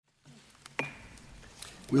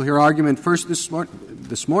We'll hear argument first this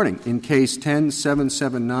morning in Case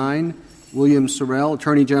 10-779, William Sorrell,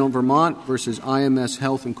 Attorney General of Vermont versus IMS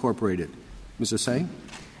Health Incorporated. Ms. Asay?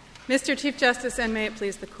 Mr. Chief Justice, and may it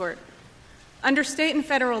please the Court. Under state and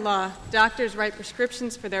federal law, doctors write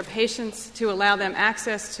prescriptions for their patients to allow them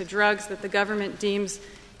access to drugs that the government deems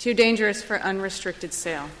too dangerous for unrestricted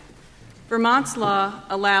sale. Vermont's law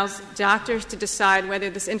allows doctors to decide whether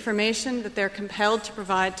this information that they're compelled to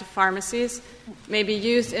provide to pharmacies may be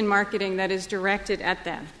used in marketing that is directed at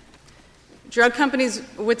them. Drug companies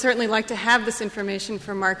would certainly like to have this information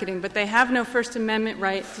for marketing, but they have no First Amendment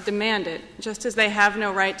right to demand it, just as they have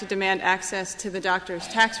no right to demand access to the doctor's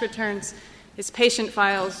tax returns, his patient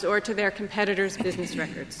files, or to their competitors' business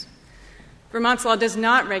records. Vermont's law does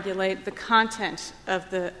not regulate the content of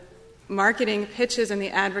the marketing pitches and the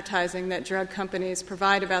advertising that drug companies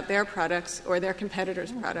provide about their products or their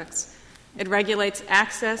competitors' products. It regulates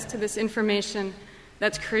access to this information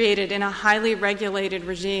that's created in a highly regulated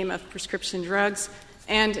regime of prescription drugs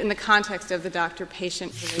and in the context of the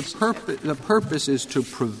doctor-patient relationship. The purpose is to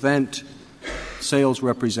prevent sales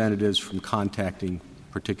representatives from contacting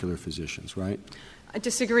particular physicians, right? I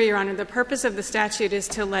disagree, Your Honor. The purpose of the statute is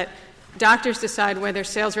to let doctors decide whether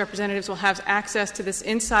sales representatives will have access to this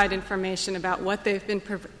inside information about what they've been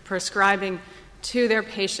prescribing to their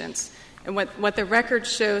patients. And what the record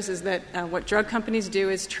shows is that what drug companies do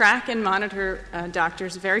is track and monitor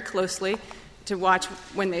doctors very closely to watch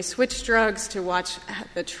when they switch drugs, to watch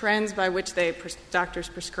the trends by which doctors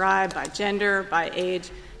prescribe, by gender, by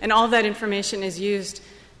age, and all that information is used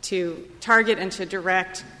to target and to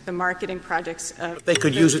direct the marketing projects of But they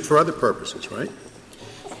could use it for other purposes, right?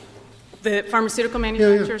 The pharmaceutical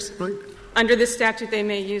manufacturers? Yeah, right. Under this statute, they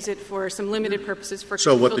may use it for some limited purposes for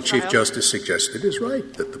So what the trials. Chief Justice suggested is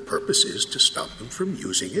right, that the purpose is to stop them from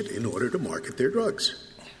using it in order to market their drugs.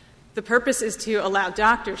 The purpose is to allow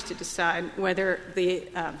doctors to decide whether the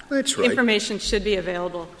That's right. information should be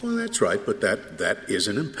available. Well, that's right, but that is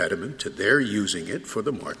an impediment to their using it for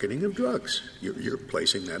the marketing of drugs. You're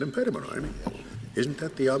placing that impediment on it. Isn't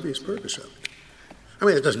that the obvious purpose of it? I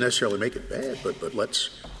mean, it doesn't necessarily make it bad, but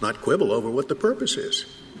let's not quibble over what the purpose is.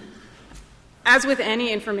 As with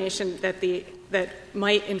any information that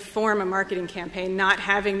might inform a marketing campaign, not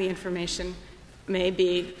having the information may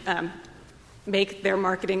be make their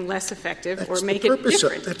marketing less effective or make it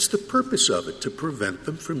different. That's the purpose of it, to prevent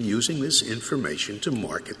them from using this information to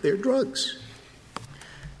market their drugs.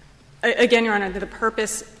 Again, Your Honor, the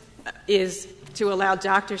purpose is to allow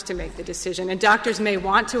doctors to make the decision, and doctors may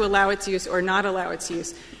want to allow its use or not allow its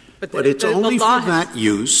use. But it's only the law for that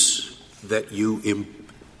use that you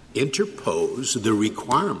interpose the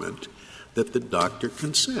requirement that the doctor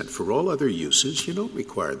consent. For all other uses, you don't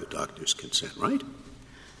require the doctor's consent, right?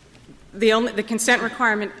 The consent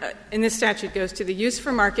requirement in this statute goes to the use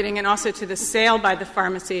for marketing and also to the sale by the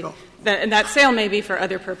pharmacy. Oh. And that sale may be for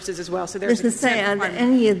other purposes as well. So there's a consent requirement.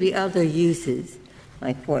 Any of the other uses,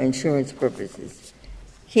 like for insurance purposes,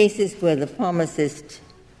 cases where the pharmacist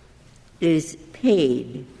is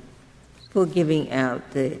paid for giving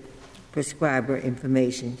out the prescriber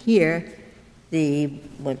information. Here,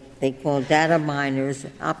 what they call data miners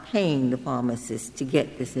are paying the pharmacist to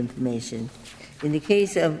get this information. In the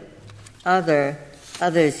case of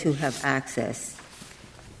others who have access,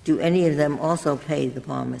 do any of them also pay the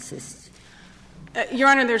pharmacist? Your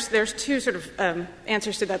Honor, there's two sort of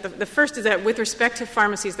answers to that. The first is that with respect to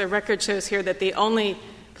pharmacies, the record shows here that the only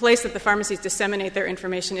place that the pharmacies disseminate their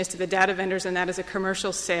information is to the data vendors, and that is a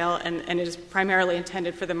commercial sale, and it is primarily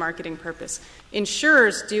intended for the marketing purpose.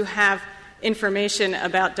 Insurers do have information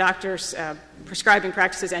about doctors' prescribing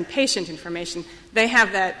practices and patient information. They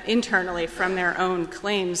have that internally from their own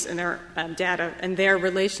claims and their data and their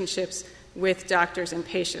relationships with doctors and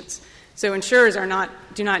patients. So insurers do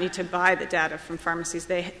not need to buy the data from pharmacies.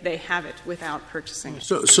 They have it without purchasing it.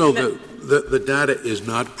 So the data is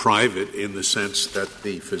not private in the sense that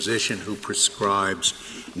the physician who prescribes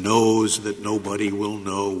knows that nobody will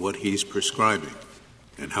know what he's prescribing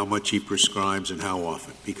and how much he prescribes and how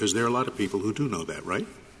often, because there are a lot of people who do know that, right?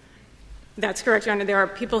 That's correct, Your Honor. There are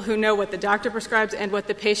people who know what the doctor prescribes and what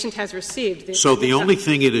the patient has received. So the only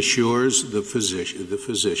thing it assures the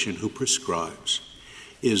physician who prescribes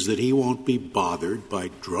is that he won't be bothered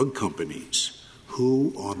by drug companies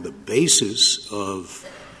who, on the basis of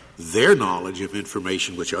their knowledge of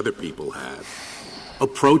information which other people have,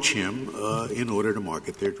 approach him in order to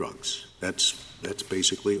market their drugs. That's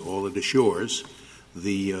basically all it assures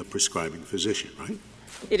the prescribing physician, right?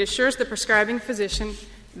 It assures the prescribing physician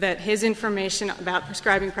that his information about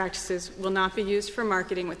prescribing practices will not be used for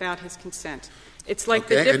marketing without his consent. It's like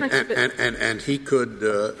the difference. And he could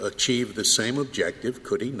achieve the same objective,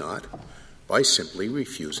 could he not, by simply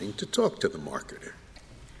refusing to talk to the marketer.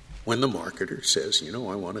 When the marketer says, I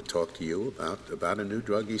want to talk to you about a new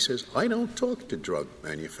drug, he says, I don't talk to drug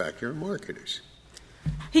manufacturer marketers.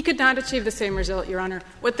 He could not achieve the same result, Your Honor.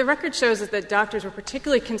 What the record shows is that doctors were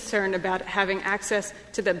particularly concerned about having access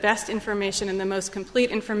to the best information and the most complete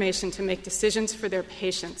information to make decisions for their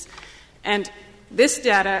patients. And this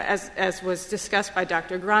data, as was discussed by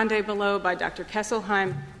Dr. Grande below, by Dr.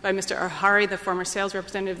 Kesselheim, by Mr. Arhari, the former sales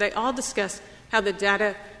representative, they all discussed how the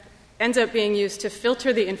data ends up being used to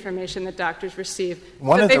filter the information that doctors receive.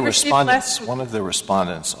 One of the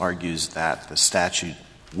respondents argues that the statute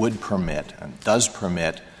would permit and does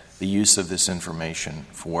permit the use of this information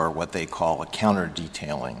for what they call a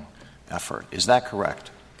counter-detailing effort. Is that correct?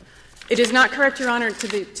 It is not correct, Your Honor, to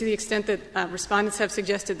the extent that respondents have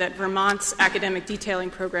suggested that Vermont's academic detailing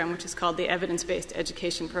program, which is called the Evidence-Based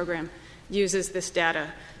Education Program, uses this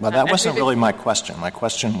data. Well, that wasn't really my question. My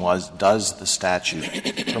question was, does the statute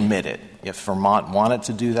permit it? If Vermont wanted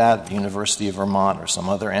to do that, the University of Vermont or some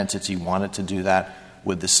other entity wanted to do that,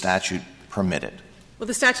 would the statute permit it? Well,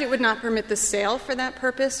 the statute would not permit the sale for that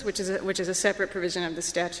purpose, which is a separate provision of the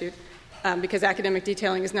statute, because academic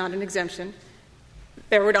detailing is not an exemption.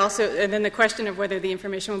 There would also, and then the question of whether the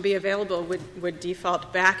information would be available would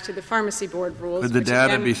default back to the pharmacy board rules. Could the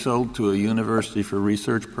data be sold to a university for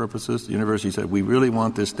research purposes? The university said, we really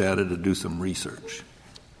want this data to do some research.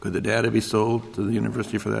 Could the data be sold to the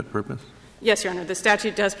university for that purpose? Yes, Your Honor. The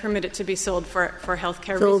statute does permit it to be sold for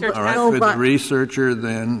healthcare research. All right. Could the researcher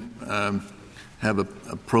then have a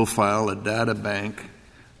profile, a data bank,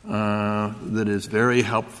 that is very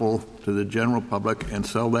helpful to the general public and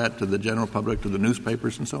sell that to the general public, to the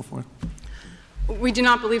newspapers and so forth? We do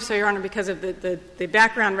not believe so, Your Honor, because of the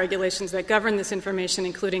background regulations that govern this information,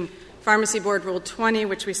 including Pharmacy Board Rule 20,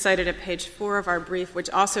 which we cited at page 4 of our brief, which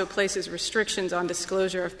also places restrictions on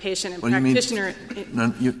disclosure of patient and practitioner.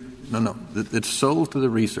 No. It's sold to the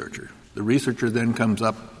researcher. The researcher then comes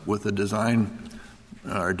up with a design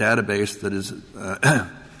or database that is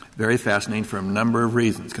very fascinating for a number of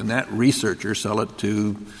reasons. Can that researcher sell it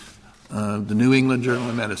to the New England Journal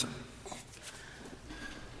of Medicine?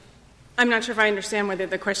 I'm not sure if I understand whether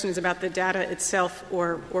the question is about the data itself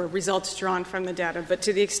or results drawn from the data, but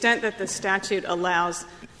to the extent that the statute allows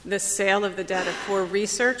the sale of the data for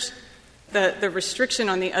research, the restriction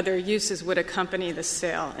on the other uses would accompany the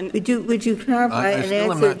sale. And would you clarify and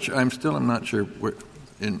answer? I'm not sure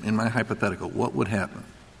in my hypothetical, what would happen?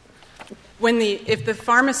 If the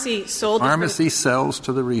pharmacy sold... Pharmacy sells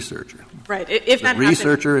to the researcher. Right. If that the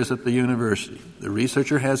researcher is at the university. The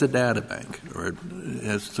researcher has a data bank or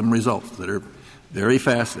has some results that are very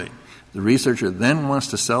fascinating. The researcher then wants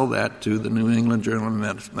to sell that to the New England Journal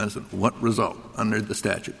of Medicine. What result under the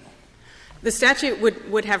statute? The statute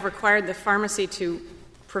would have required the pharmacy to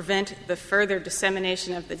prevent the further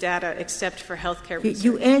dissemination of the data except for healthcare research.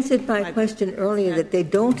 You answered my question earlier that they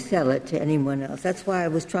don't sell it to anyone else. That's why I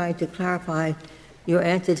was trying to clarify your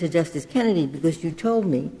answer to Justice Kennedy, because you told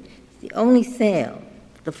me the only sale,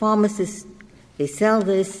 the pharmacists, they sell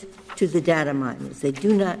this to the data miners. They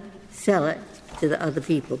do not sell it to the other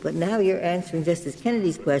people. But now you're answering Justice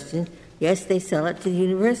Kennedy's question. Yes, they sell it to the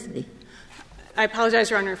university. I apologize,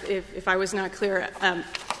 Your Honor, if I was not clear.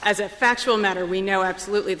 As a factual matter, we know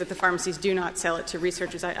absolutely that the pharmacies do not sell it to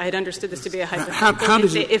researchers. I had understood this to be a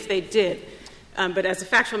hypothetical if they did. But as a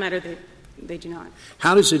factual matter, they do not.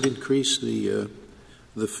 How does it increase the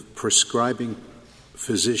prescribing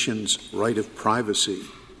physician's right of privacy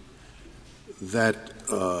that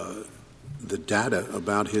the data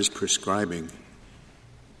about his prescribing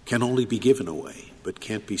can only be given away but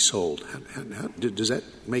can't be sold? Does that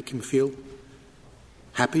make him feel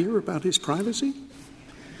happier about his privacy?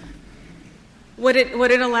 What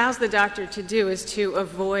it allows the doctor to do is to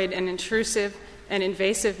avoid an intrusive and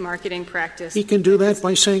invasive marketing practice. He can do that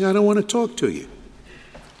by saying, I don't want to talk to you.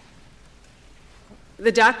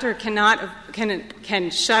 The doctor can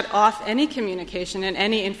shut off any communication and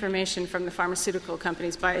any information from the pharmaceutical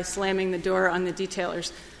companies by slamming the door on the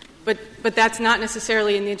detailers. But that's not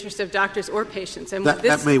necessarily in the interest of doctors or patients. And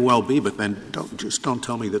that may well be, but then don't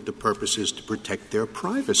tell me that the purpose is to protect their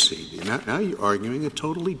privacy. Now you're arguing a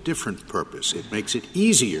totally different purpose. It makes it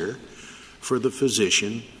easier for the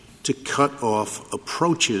physician to cut off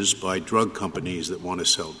approaches by drug companies that want to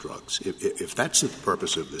sell drugs. If that's the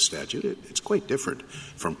purpose of the statute, it's quite different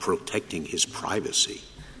from protecting his privacy.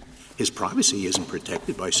 His privacy isn't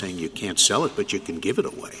protected by saying you can't sell it, but you can give it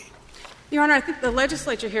away. Your Honor, I think the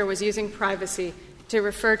legislature here was using privacy to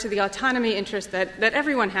refer to the autonomy interest that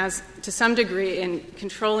everyone has to some degree in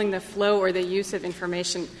controlling the flow or the use of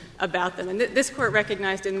information about them. And this Court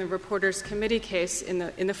recognized in the Reporters Committee case in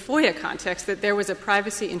the FOIA context that there was a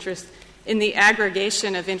privacy interest in the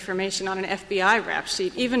aggregation of information on an FBI rap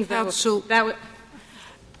sheet, even though that would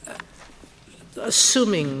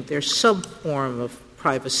assuming there's some form of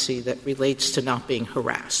privacy that relates to not being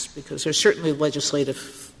harassed, because there's certainly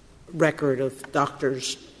legislative record of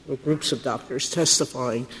doctors or groups of doctors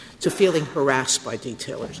testifying to feeling harassed by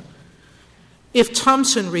detailers. If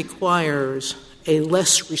Thompson requires a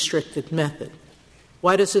less restricted method,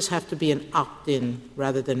 why does this have to be an opt-in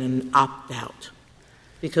rather than an opt-out?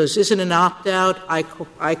 Because isn't an opt-out, I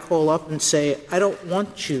call up and say, I don't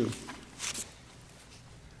want you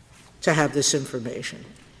to have this information.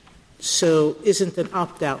 So isn't an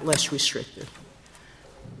opt-out less restrictive?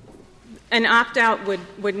 An opt-out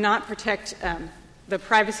would not protect the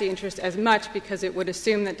privacy interest as much because it would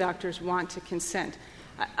assume that doctors want to consent.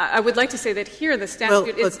 I would like to say that here the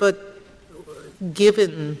statute is... But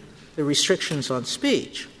given the restrictions on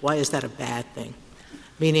speech, why is that a bad thing?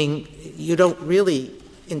 Meaning you don't really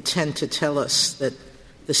intend to tell us that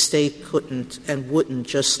the state couldn't and wouldn't,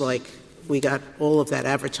 just like we got all of that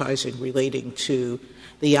advertising relating to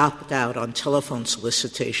the opt-out on telephone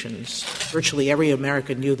solicitations. Virtually every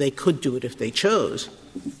American knew they could do it if they chose.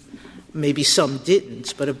 Maybe some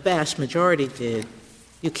didn't, but a vast majority did.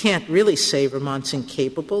 You can't really say Vermont's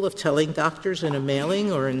incapable of telling doctors in a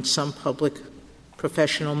mailing or in some public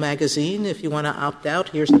professional magazine, if you want to opt out,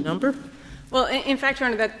 here's the number? Well, in fact, Your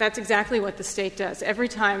Honor, that's exactly what the state does. Every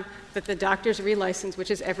time that the doctors relicense,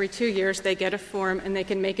 which is every 2 years, they get a form and they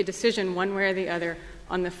can make a decision one way or the other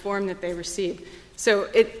on the form that they receive. So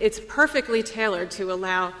it's perfectly tailored to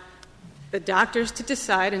allow the doctors to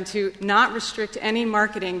decide and to not restrict any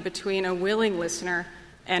marketing between a willing listener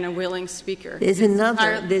and a willing speaker. There's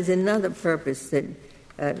another purpose that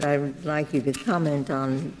I would like you to comment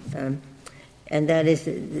on, and that is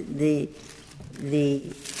the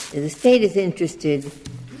state is interested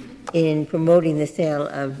in promoting the sale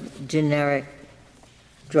of generic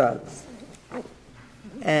drugs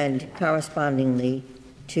and correspondingly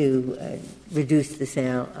to reduce the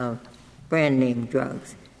sale of brand-name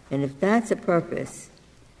drugs. And if that's a purpose,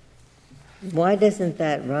 why doesn't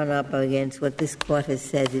that run up against what this Court has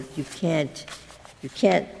said, that you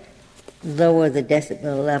can't lower the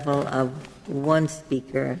decibel level of one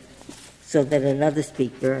speaker so that another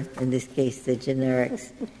speaker, in this case the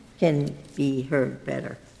generics, can be heard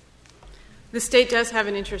better? The state does have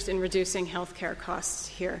an interest in reducing health care costs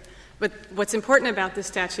here. But what's important about this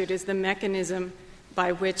statute is the mechanism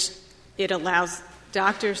by which it allows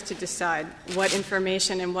doctors to decide what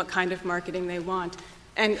information and what kind of marketing they want.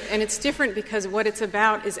 And it's different because what it's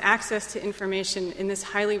about is access to information in this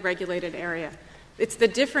highly regulated area. It's the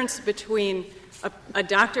difference between a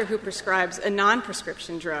doctor who prescribes a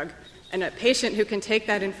non-prescription drug and a patient who can take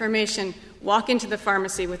that information, walk into the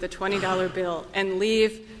pharmacy with a $20 bill, and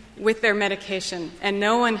leave with their medication, and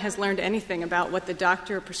no one has learned anything about what the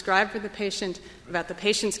doctor prescribed for the patient, about the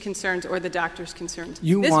patient's concerns or the doctor's concerns.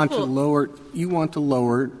 You want to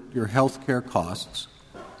lower your health care costs,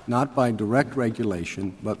 not by direct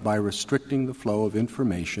regulation, but by restricting the flow of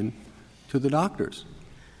information to the doctors.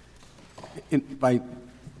 By,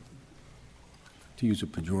 to use a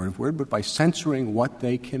pejorative word, but by censoring what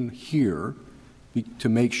they can hear to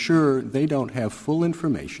make sure they don't have full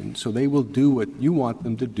information, so they will do what you want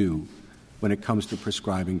them to do when it comes to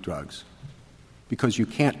prescribing drugs. Because you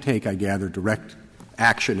can't take, I gather, direct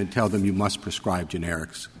action and tell them you must prescribe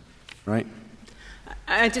generics, right?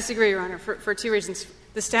 I disagree, Your Honor, for two reasons.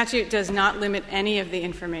 The statute does not limit any of the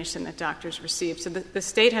information that doctors receive. So the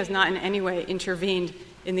state has not in any way intervened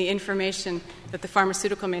in the information that the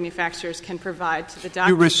pharmaceutical manufacturers can provide to the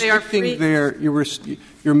doctors.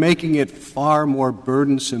 You're making it far more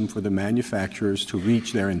burdensome for the manufacturers to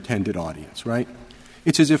reach their intended audience, right?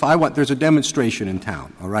 It's as if there's a demonstration in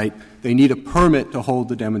town, all right? They need a permit to hold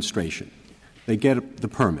the demonstration. They get the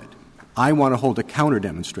permit. I want to hold a counter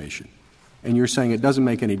demonstration. And you're saying it doesn't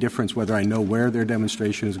make any difference whether I know where their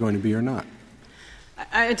demonstration is going to be or not.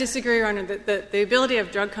 I disagree, Your Honor. The ability of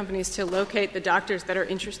drug companies to locate the doctors that are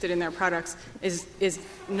interested in their products is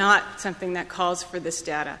not something that calls for this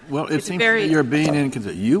data. Well, it seems to me you're being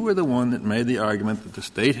inconsistent. You were the one that made the argument that the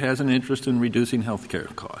state has an interest in reducing health care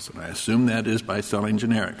costs, and I assume that is by selling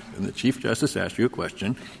generics. And the Chief Justice asked you a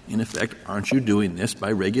question, in effect, aren't you doing this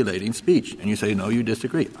by regulating speech? And you say, no, you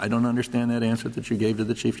disagree. I don't understand that answer that you gave to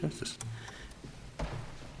the Chief Justice.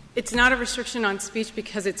 It's not a restriction on speech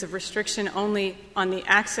because it's a restriction only on the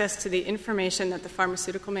access to the information that the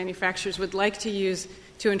pharmaceutical manufacturers would like to use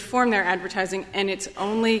to inform their advertising, and it's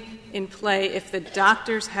only in play if the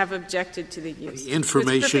doctors have objected to the use. The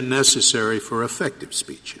information necessary for effective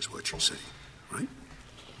speech is what you're saying, right?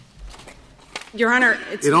 Your Honor,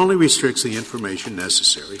 it only restricts the information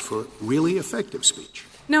necessary for really effective speech.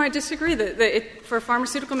 No, I disagree. For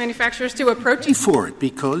pharmaceutical manufacturers to approach for it,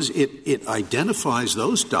 because it identifies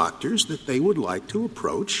those doctors that they would like to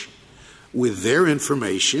approach with their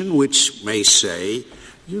information, which may say,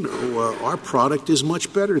 our product is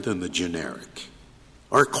much better than the generic.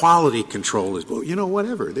 Our quality control is,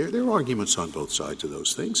 whatever. There are arguments on both sides of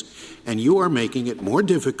those things. And you are making it more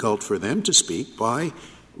difficult for them to speak by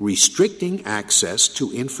restricting access to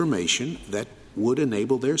information that would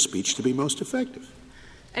enable their speech to be most effective.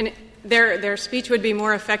 And their speech would be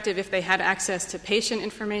more effective if they had access to patient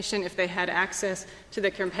information, if they had access to the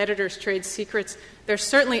competitors' trade secrets. There's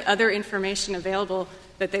certainly other information available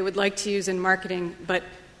that they would like to use in marketing, but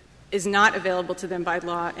is not available to them by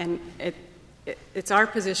law. And it's our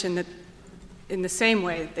position that in the same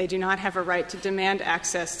way, they do not have a right to demand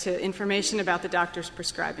access to information about the doctor's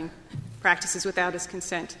prescribing practices without his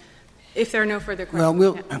consent. If there are no further questions.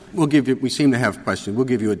 Well, we'll give you — we seem to have questions. We'll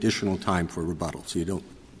give you additional time for rebuttal, so you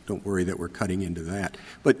don't worry that we're cutting into that.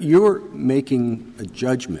 But you're making a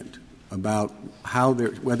judgment about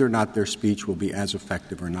whether or not their speech will be as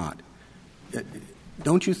effective or not.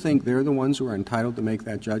 Don't you think they're the ones who are entitled to make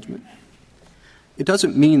that judgment? It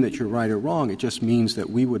doesn't mean that you're right or wrong. It just means that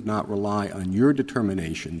we would not rely on your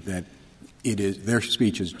determination that their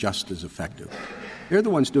speech is just as effective. They're the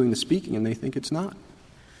ones doing the speaking, and they think it's not.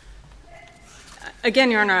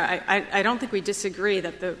 Again, Your Honor, I don't think we disagree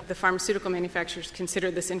that the pharmaceutical manufacturers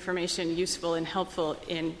consider this information useful and helpful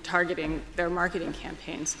in targeting their marketing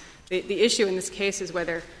campaigns. The issue in this case is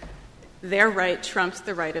whether their right trumps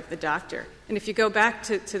the right of the doctor. And if you go back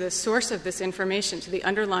to the source of this information, to the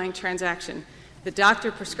underlying transaction, the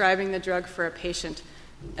doctor prescribing the drug for a patient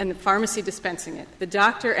and the pharmacy dispensing it, the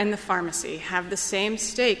doctor and the pharmacy have the same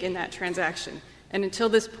stake in that transaction. And until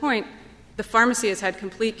this point, the pharmacy has had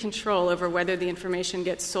complete control over whether the information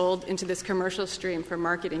gets sold into this commercial stream for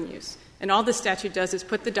marketing use. And all the statute does is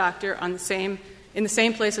put the doctor in the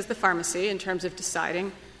same place as the pharmacy in terms of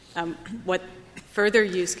deciding what further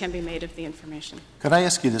use can be made of the information. Could I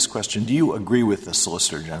ask you this question? Do you agree with the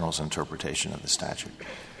Solicitor General's interpretation of the statute?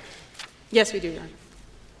 Yes, we do, Your Honor.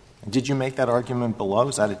 Did you make that argument below?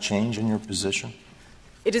 Is that a change in your position?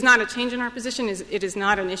 It is not a change in our position. It is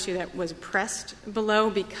not an issue that was pressed below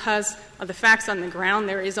because of the facts on the ground.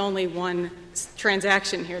 There is only one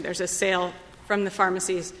transaction here. There's a sale from the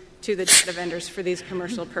pharmacies to the vendors for these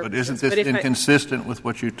commercial purposes. But isn't this inconsistent with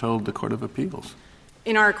what you told the Court of Appeals?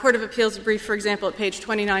 In our Court of Appeals brief, for example, at page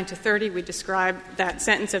 29 to 30, we describe that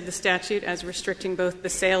sentence of the statute as restricting both the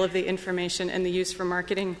sale of the information and the use for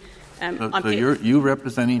marketing. So you're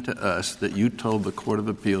representing to us that you told the Court of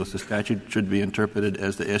Appeals the statute should be interpreted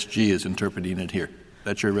as the SG is interpreting it here.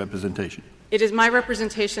 That's your representation? It is my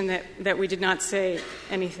representation that we did not say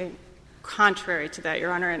anything contrary to that,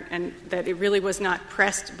 Your Honor, and that it really was not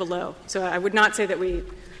pressed below. So I would not say that we,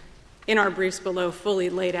 in our briefs below, fully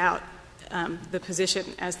laid out the position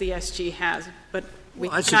as the SG has, but we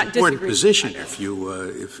cannot disagree. That's an important position.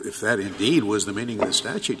 If that indeed was the meaning of the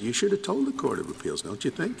statute, you should have told the Court of Appeals, don't you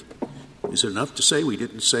think? Is it enough to say we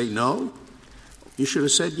didn't say no? You should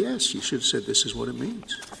have said yes. You should have said this is what it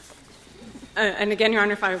means. And again, Your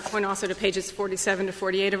Honor, if I point also to pages 47 to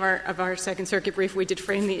 48 of our Second Circuit brief, we did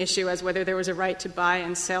frame the issue as whether there was a right to buy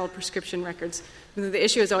and sell prescription records. The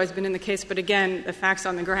issue has always been in the case, but again, the facts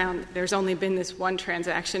on the ground, there's only been this one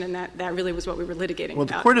transaction, and that really was what we were litigating Well,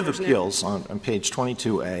 about. The Court of Appeals on page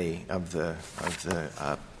 22A of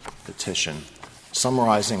the petition,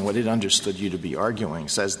 summarizing what it understood you to be arguing,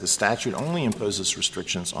 says the statute only imposes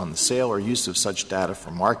restrictions on the sale or use of such data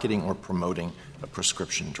for marketing or promoting a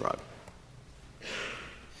prescription drug.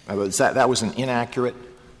 That was an inaccurate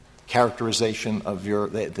characterization of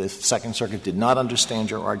the Second Circuit did not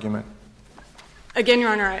understand your argument? Again, Your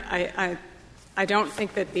Honor, I don't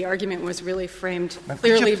think that the argument was really framed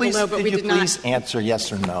clearly below, but we did not. Please answer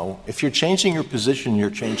yes or no. If you're changing your position, you're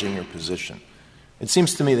changing your position. It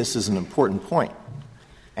seems to me this is an important point.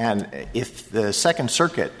 And if the Second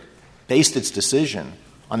Circuit based its decision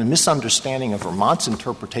on a misunderstanding of Vermont's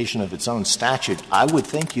interpretation of its own statute, I would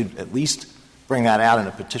think you'd at least bring that out in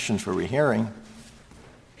a petition for rehearing.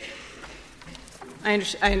 I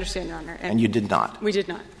understand, Your Honor. And you did not. We did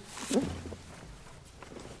not.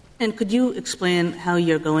 And could you explain how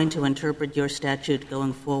you're going to interpret your statute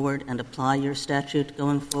going forward and apply your statute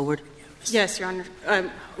going forward? Yes, Your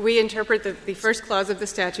Honor. We interpret the first clause of the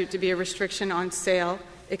statute to be a restriction on sale,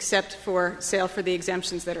 except for sale for the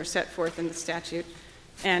exemptions that are set forth in the statute.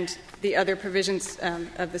 And the other provisions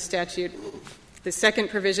of the statute, the second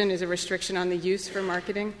provision is a restriction on the use for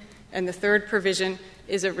marketing, and the third provision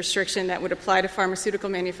is a restriction that would apply to pharmaceutical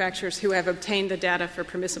manufacturers who have obtained the data for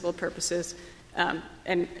permissible purposes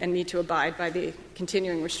and need to abide by the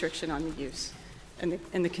continuing restriction on the use.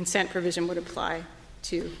 And the consent provision would apply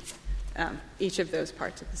to each of those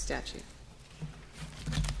parts of the statute.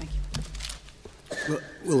 Thank you.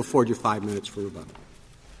 We'll afford you 5 minutes for rebuttal.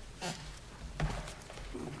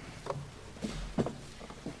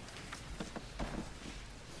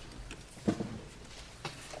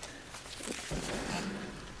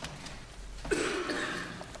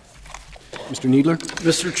 Mr. Kneedler.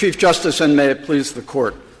 Mr. Chief Justice, and may it please the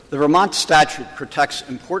Court, the Vermont statute protects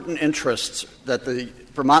important interests that the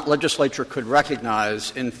Vermont legislature could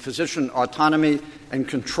recognize in physician autonomy and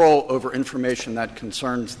control over information that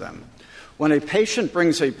concerns them. When a patient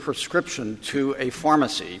brings a prescription to a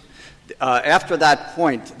pharmacy, after that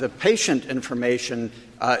point, the patient information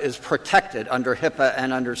is protected under HIPAA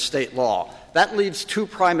and under state law. That leaves two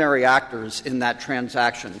primary actors in that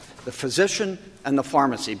transaction, the physician and the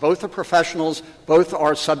pharmacy. Both are professionals. Both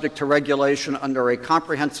are subject to regulation under a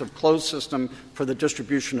comprehensive closed system for the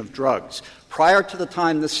distribution of drugs. Prior to the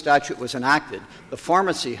time this statute was enacted, the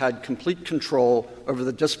pharmacy had complete control over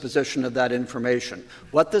the disposition of that information.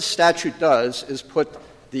 What this statute does is put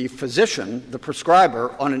the physician, the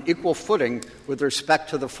prescriber, on an equal footing with respect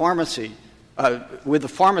to the pharmacy,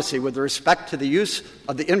 with respect to the use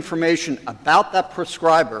of the information about that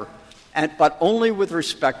prescriber, but only with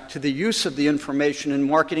respect to the use of the information in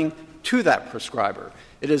marketing to that prescriber.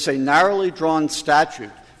 It is a narrowly drawn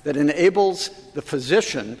statute that enables the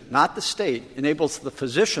physician, not the state, enables the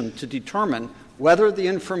physician to determine whether the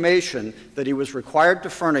information that he was required to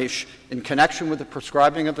furnish in connection with the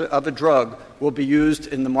prescribing of a drug will be used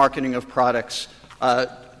in the marketing of products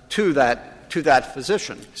to that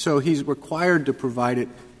physician. So he's required to provide it,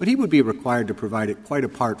 but he would be required to provide it quite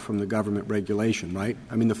apart from the government regulation, right?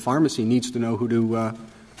 I mean, the pharmacy needs to know who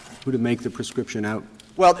to make the prescription out.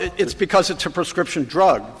 Well, it's because it's a prescription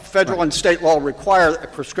drug. Federal and state law require a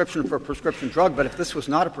prescription for a prescription drug, but if this was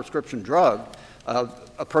not a prescription drug,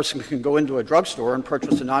 a person can go into a drugstore and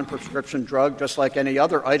purchase a non-prescription drug just like any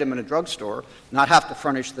other item in a drugstore, not have to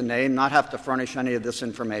furnish the name, not have to furnish any of this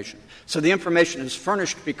information. So the information is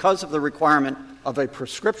furnished because of the requirement of a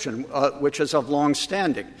prescription, which is of long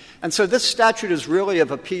standing. And so this statute is really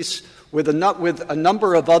of a piece with a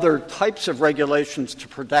number of other types of regulations to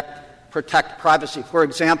protect privacy. For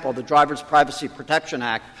example, the Driver's Privacy Protection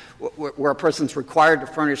Act, where a person's required to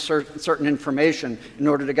furnish certain information in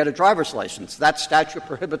order to get a driver's license. That statute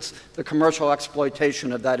prohibits the commercial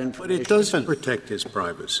exploitation of that information. But it doesn't protect his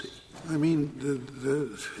privacy. I mean,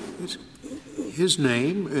 his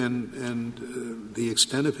name and the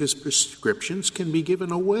extent of his prescriptions can be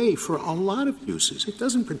given away for a lot of uses. It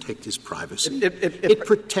doesn't protect his privacy.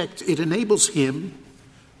 It enables him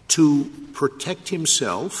to protect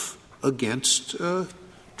himself against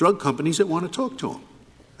drug companies that want to talk to him.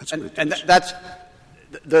 That's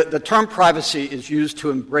the term privacy is used to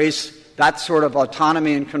embrace that sort of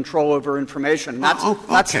autonomy and control over information.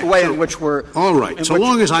 That's the way in which we're... All right. So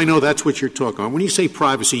long as I know that's what you're talking about. When you say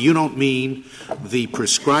privacy, you don't mean the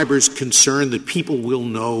prescriber's concern that people will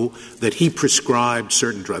know that he prescribed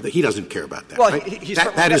certain drugs. He doesn't care about that, well, right?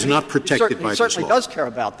 That is not protected by this law. He certainly does care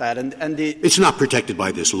about that. It's not protected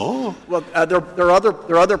by this law. Well, there are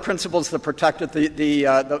other principles that protect it.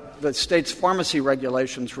 The state's pharmacy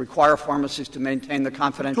regulations require pharmacies to maintain the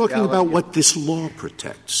confidentiality. I'm talking about what this law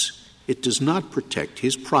protects. It does not protect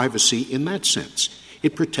his privacy in that sense.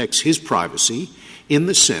 It protects his privacy in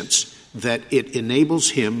the sense that it enables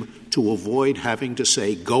him to avoid having to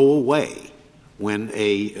say "go away" when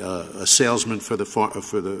a salesman for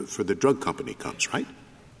the drug company comes. Right?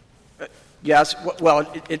 Yes.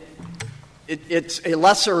 Well, it's a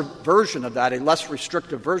lesser version of that, a less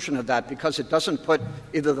restrictive version of that, because it doesn't put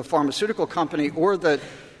either the pharmaceutical company or the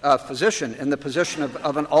physician in the position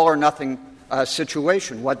of an all or nothing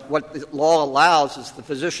situation. What the law allows is the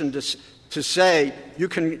physician to say, you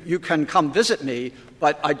can come visit me,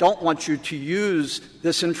 but I don't want you to use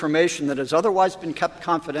this information that has otherwise been kept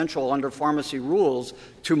confidential under pharmacy rules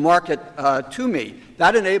to market to me.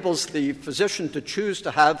 That enables the physician to choose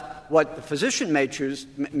to have what the physician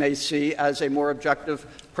may see as a more objective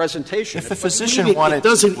presentation. If the physician wanted it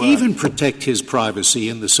doesn't even protect his privacy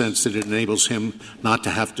in the sense that it enables him not to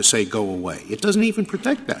have to say "go away." It doesn't even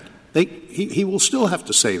protect that. He will still have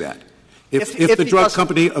to say that if the drug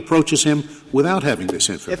company approaches him without having this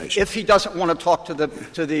information. If he doesn't want to talk to the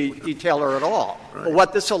detailer at all. Right. But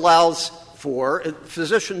what this allows for.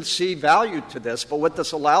 Physicians see value to this, but what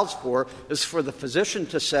this allows for is for the physician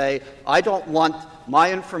to say, I don't want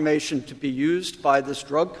my information to be used by this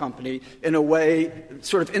drug company in a way,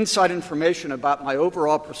 sort of inside information about my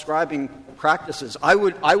overall prescribing practices. I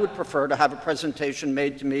would prefer to have a presentation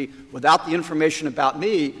made to me without the information about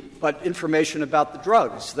me, but information about the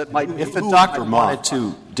drugs that might be. If the doctor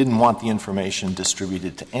didn't want the information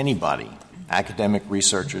distributed to anybody, academic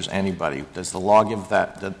researchers, anybody, does the law give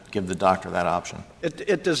the doctor that option?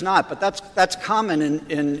 It does not, but that's common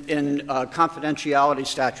in confidentiality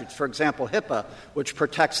statutes. For example, HIPAA, which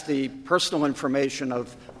protects the personal information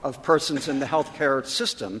of persons in the healthcare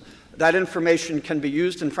system. That information can be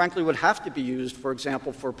used and, frankly, would have to be used, for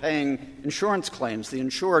example, for paying insurance claims. The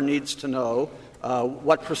insurer needs to know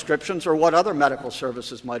what prescriptions or what other medical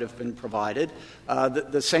services might have been provided.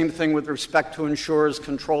 The same thing with respect to insurers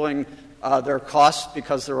controlling their costs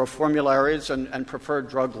because there are formularies and preferred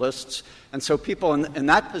drug lists. And so people in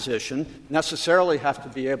that position necessarily have to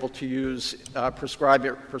be able to use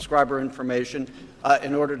prescriber information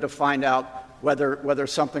in order to find out whether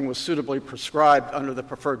something was suitably prescribed under the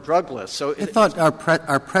preferred drug list. So I thought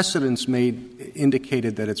our precedents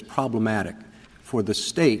indicated that it's problematic for the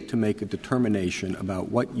state to make a determination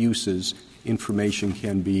about what uses information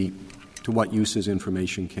can be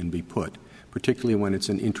put, particularly when it's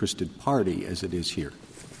an interested party, as it is here.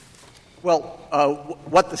 Well,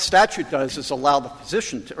 what the statute does is allow the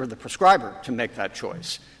physician or the prescriber to make that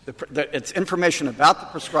choice. It's information about the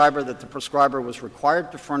prescriber that the prescriber was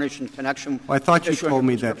required to furnish in connection with issuing a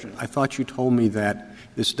prescription. I thought you told me that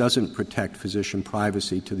this doesn't protect physician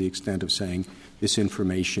privacy to the extent of saying this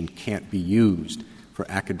information can't be used for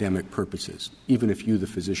academic purposes, even if you, the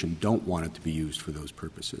physician, don't want it to be used for those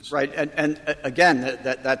purposes. Right. And again,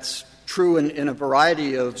 that's true in a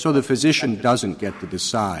variety of... So the physician doesn't get to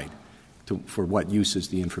decide for what uses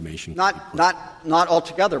the information can be put. Not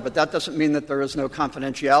altogether, but that doesn't mean that there is no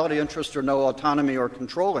confidentiality interest or no autonomy or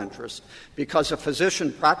control interest, because a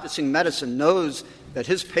physician practicing medicine knows that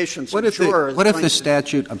his patient's insurer is What if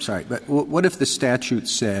the statute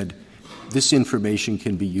said this information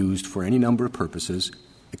can be used for any number of purposes,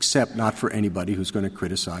 except not for anybody who's going to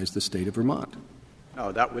criticize the state of Vermont?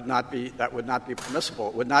 No, that would not be permissible.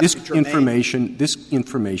 It would not be germane. This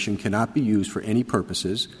information cannot be used for any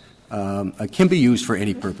purposes. Can be used for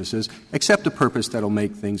any purposes, except a purpose that will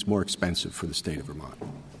make things more expensive for the state of Vermont.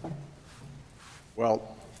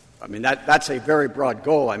 Well, I mean, that's a very broad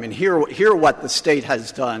goal. I mean, here what the state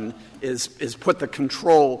has done is put the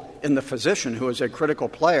control in the physician, who is a critical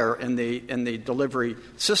player in the delivery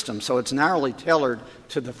system. So it's narrowly tailored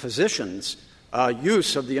to the physician's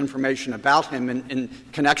use of the information about him in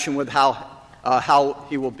connection with how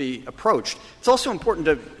he will be approached. It's also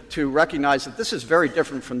important to recognize that this is very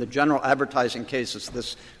different from the general advertising cases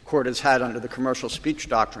this Court has had under the commercial speech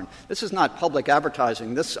doctrine. This is not public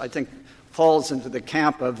advertising. This, I think, falls into the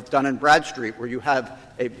camp of Dun & Bradstreet, where you have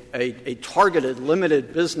a targeted,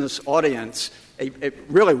 limited business audience, a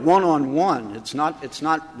really one-on-one. It's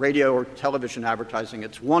not radio or television advertising.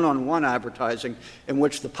 It's one-on-one advertising in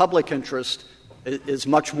which the public interest is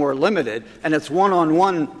much more limited, and it's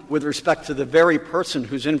one-on-one with respect to the very person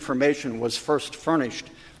whose information was first furnished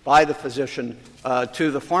by the physician to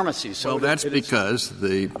the pharmacy. So that's because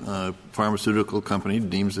the pharmaceutical company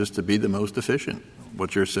deems this to be the most efficient.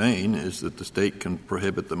 What you're saying is that the state can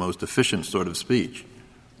prohibit the most efficient sort of speech,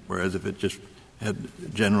 whereas if it just had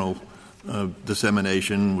general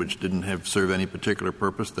dissemination which didn't serve any particular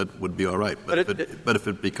purpose, that would be all right. But if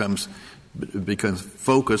it becomes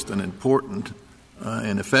focused and important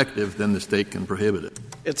and effective, then the state can prohibit it.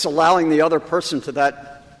 It's allowing the other person to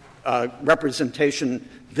that representation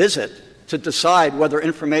visit to decide whether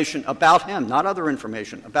information about him, not other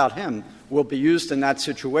information, about him, will be used in that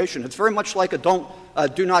situation. It's very much like a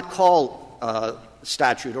do not call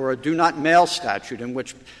statute or a do not mail statute, in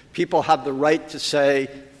which people have the right to say,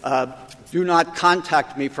 do not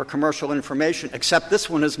contact me for commercial information, except this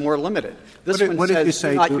one is more limited. This one says,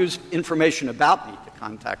 do not use information about me to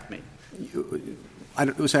contact me. I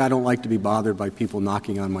don't like to be bothered by people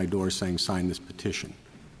knocking on my door saying, sign this petition.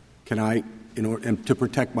 Can I, and to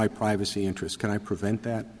protect my privacy interests, can I prevent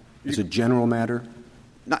that as a general matter?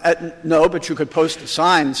 No, but you could post a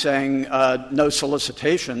sign saying no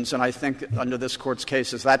solicitations, and I think under this Court's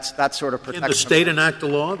cases that sort of protection. Can the state enact a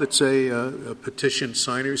law that say petition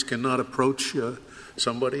signers cannot approach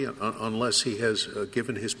somebody unless he has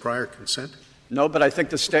given his prior consent? No, but I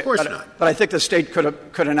think the state. Of course not. But I think the state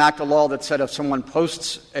could enact a law that said if someone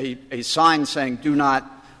posts a sign saying do not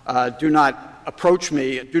approach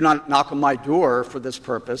me, do not knock on my door for this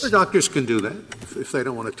purpose. The doctors can do that if they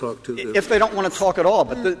don't want to talk to them. If they don't want to talk at all.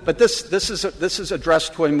 But this is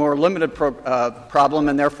addressed to a more limited problem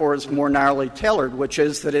and therefore is more narrowly tailored, which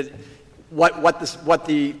is that what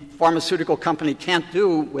the pharmaceutical company can't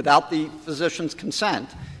do without the physician's consent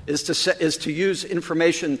is to use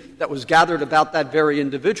information that was gathered about that very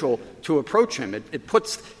individual to approach him. It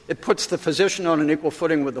puts the physician on an equal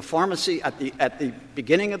footing with the pharmacy at the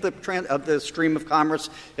beginning of the stream of commerce.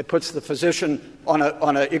 It puts the physician on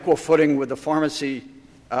an equal footing with the pharmacy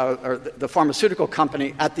or the pharmaceutical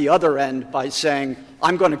company at the other end by saying,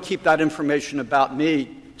 I'm going to keep that information about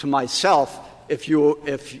me to myself if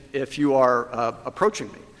you are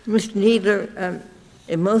approaching me. Mr. Kneedler,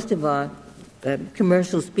 in most of our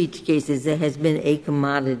commercial speech cases, there has been a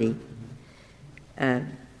commodity.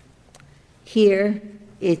 Here,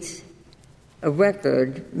 it's a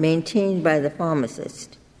record maintained by the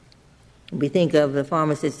pharmacist. We think of the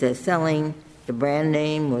pharmacist as selling the brand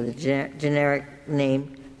name or the generic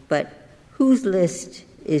name, but whose list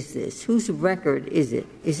is this? Whose record is it?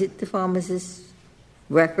 Is it the pharmacist's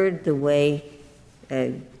record, the way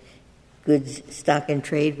goods stock and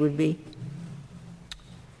trade would be?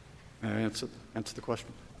 Answer the question.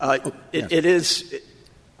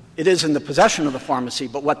 It is in the possession of the pharmacy,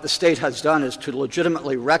 but what the state has done is to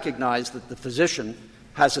legitimately recognize that the physician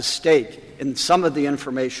has a stake in some of the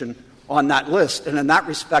information on that list. And in that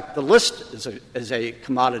respect, the list is a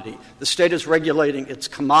commodity. The state is regulating its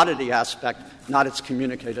commodity aspect, not its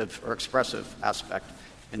communicative or expressive aspect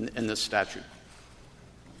in this statute.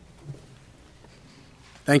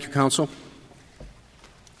 Thank you, counsel.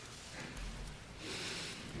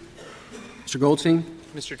 Mr. Goldstein.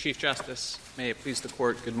 Mr. Chief Justice, may it please the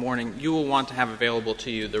Court, good morning. You will want to have available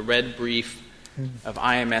to you the red brief of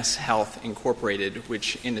IMS Health Incorporated,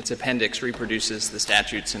 which in its appendix reproduces the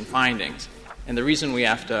statutes and findings. And the reason we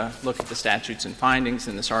have to look at the statutes and findings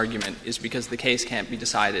in this argument is because the case can't be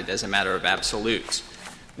decided as a matter of absolutes.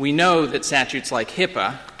 We know that statutes like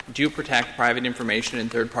HIPAA do protect private information in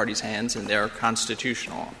third parties' hands, and they're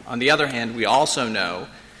constitutional. On the other hand, we also know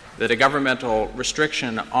that a governmental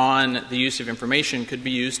restriction on the use of information could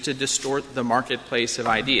be used to distort the marketplace of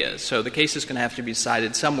ideas. So the case is going to have to be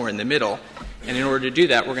decided somewhere in the middle, and in order to do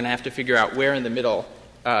that, we're going to have to figure out where in the middle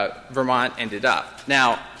Vermont ended up.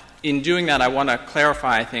 Now, in doing that, I want to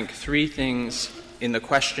clarify, I think, three things in the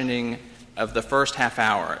questioning of the first half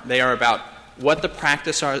hour. They are about what the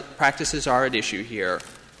practices are at issue here,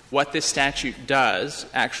 what this statute does,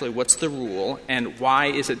 actually what's the rule, and why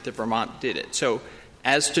is it that Vermont did it. So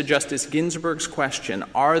as to Justice Ginsburg's question,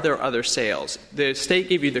 are there other sales? The state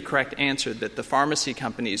gave you the correct answer that the pharmacy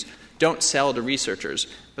companies don't sell to researchers,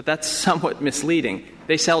 but that's somewhat misleading.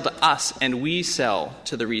 They sell to us, and we sell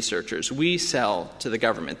to the researchers. We sell to the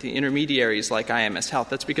government, the intermediaries like IMS Health.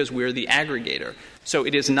 That's because we're the aggregator. So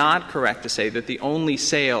it is not correct to say that the only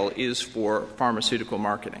sale is for pharmaceutical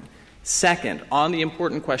marketing. Second, on the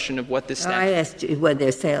important question of what this statute... I asked you whether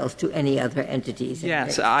there sales to any other entities.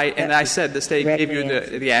 Yes, I said the state gave you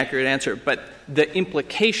the accurate answer, but the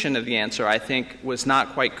implication of the answer, I think, was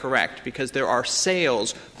not quite correct, because there are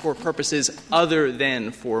sales for purposes other than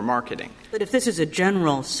for marketing. But if this is a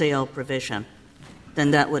general sale provision, then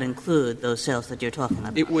that would include those sales that you're talking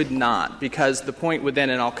about. It would not, because the point would then,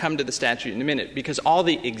 and I'll come to the statute in a minute, because all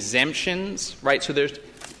the exemptions, right, so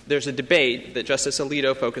there's a debate that Justice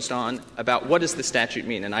Alito focused on about what does the statute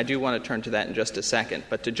mean, and I do want to turn to that in just a second.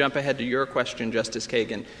 But to jump ahead to your question, Justice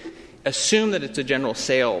Kagan, assume that it's a general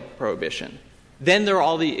sale prohibition. Then there are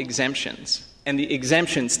all the exemptions, and the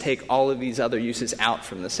exemptions take all of these other uses out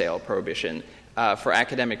from the sale prohibition. For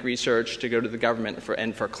academic research, to go to the government,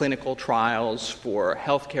 and for clinical trials, for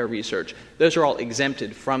healthcare research, those are all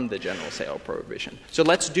exempted from the general sale prohibition. So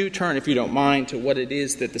let's turn, if you don't mind, to what it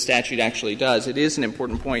is that the statute actually does. It is an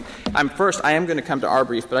important point. First, I am going to come to our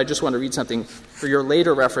brief, but I just want to read something. For your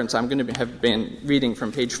later reference, I'm going to have been reading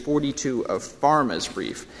from page 42 of Pharma's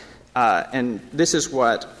brief. And this is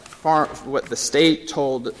what the state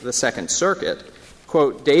told the Second Circuit.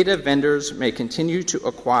 Quote, data vendors may continue to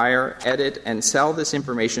acquire, edit, and sell this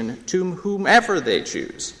information to whomever they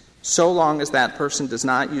choose, so long as that person does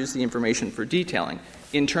not use the information for detailing.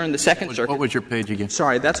 In turn, the Second Circuit... What was your page again?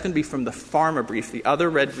 Sorry, that's going to be from the Pharma brief, the other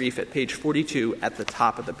red brief at page 42 at the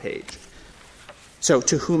top of the page. So,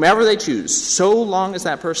 to whomever they choose, so long as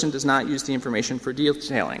that person does not use the information for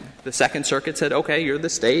detailing. The Second Circuit said, okay, you're the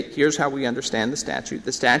state. Here's how we understand the statute.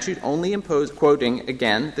 The statute only imposed, quoting,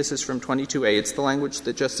 again, this is from 22A. It's the language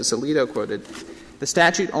that Justice Alito quoted. The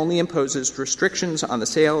statute only imposes restrictions on the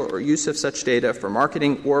sale or use of such data for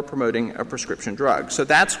marketing or promoting a prescription drug. So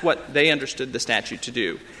that's what they understood the statute to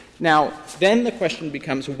do. Now, then the question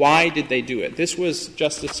becomes, why did they do it? This was,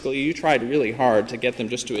 Justice Scalia, you tried really hard to get them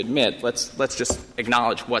just to admit, let's just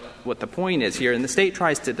acknowledge what the point is here. And the state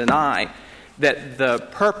tries to deny that the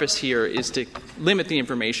purpose here is to limit the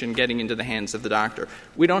information getting into the hands of the doctor.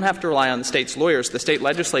 We don't have to rely on the state's lawyers. The state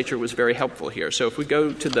legislature was very helpful here. So if we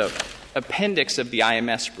go to the appendix of the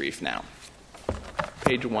IMS brief now,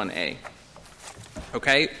 page 1A,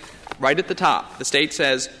 okay? Right at the top, the state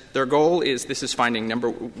says their goal is, this is finding number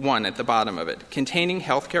 1 at the bottom of it, containing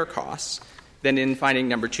healthcare costs. Then in finding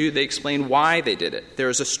number 2, they explain why they did it. There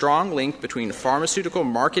is a strong link between pharmaceutical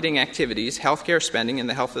marketing activities, healthcare spending, and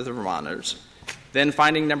the health of the Vermonters. Then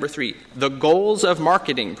finding number 3, the goals of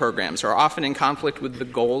marketing programs are often in conflict with the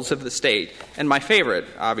goals of the state. And my favorite,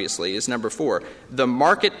 obviously, is number 4, the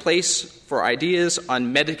marketplace for ideas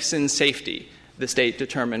on medicine safety, the state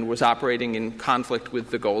determined was operating in conflict with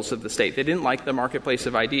the goals of the state. They didn't like the marketplace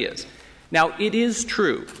of ideas. Now, it is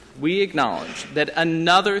true, we acknowledge, that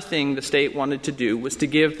another thing the state wanted to do was to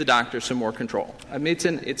give the doctor some more control. I mean,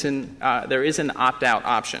 there is an opt-out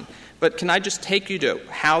option. But can I just take you to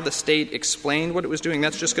how the state explained what it was doing?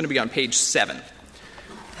 That's just going to be on page 7.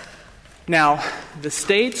 Now, the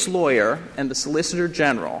state's lawyer and the Solicitor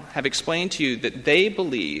General have explained to you that they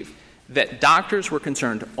believe that doctors were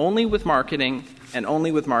concerned only with marketing and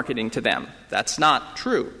only with marketing to them. That's not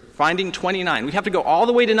true. Finding 29. We have to go all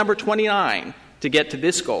the way to number 29 to get to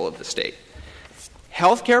this goal of the state.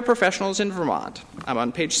 Healthcare professionals in Vermont, I'm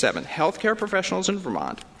on page 7, healthcare professionals in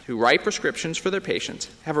Vermont who write prescriptions for their patients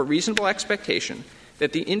have a reasonable expectation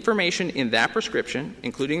that the information in that prescription,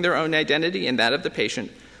 including their own identity and that of the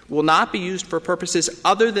patient, will not be used for purposes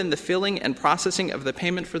other than the filling and processing of the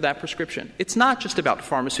payment for that prescription. It's not just about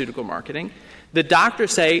pharmaceutical marketing. The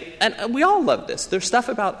doctors say, and we all love this, there's stuff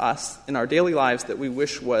about us in our daily lives that we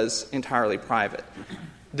wish was entirely private.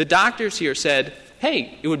 The doctors here said,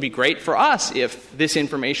 hey, it would be great for us if this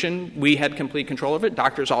information, we had complete control of it.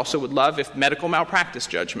 Doctors also would love if medical malpractice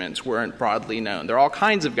judgments weren't broadly known. There are all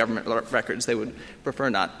kinds of government records they would prefer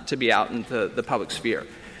not to be out in the public sphere.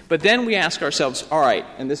 But then we ask ourselves, all right,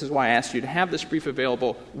 and this is why I asked you to have this brief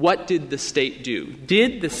available, what did the state do?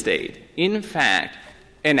 Did the state, in fact,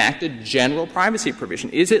 enact a general privacy provision?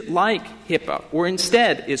 Is it like HIPAA? Or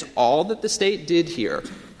instead, is all that the state did here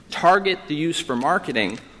target the use for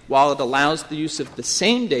marketing while it allows the use of the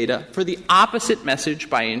same data for the opposite message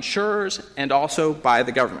by insurers and also by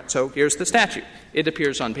the government? So here's the statute. It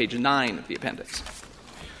appears on page 9 of the appendix.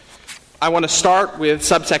 I want to start with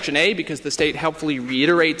subsection A because the state helpfully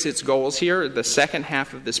reiterates its goals here, the second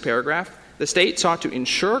half of this paragraph. The state sought to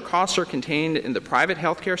ensure costs are contained in the private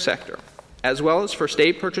healthcare sector, as well as for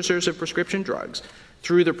state purchasers of prescription drugs,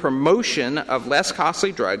 through the promotion of less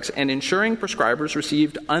costly drugs and ensuring prescribers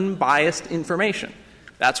received unbiased information.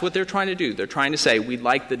 That's what they're trying to do. They're trying to say we'd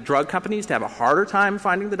like the drug companies to have a harder time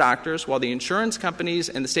finding the doctors while the insurance companies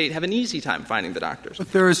and the state have an easy time finding the doctors.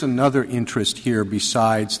 But there is another interest here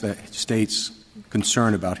besides the state's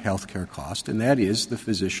concern about health care cost, and that is the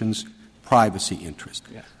physician's privacy interest.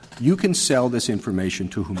 Yes. You can sell this information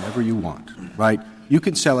to whomever you want, right? You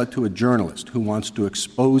can sell it to a journalist who wants to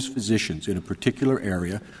expose physicians in a particular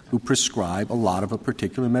area who prescribe a lot of a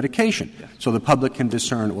particular medication. Yes. So the public can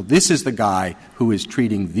discern, well, this is the guy who is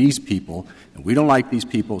treating these people, and we don't like these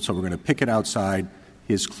people, so we're going to pick it outside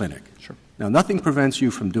his clinic. Sure. Now, nothing prevents you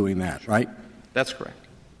from doing that, right? That's correct.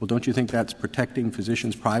 Well, don't you think that's protecting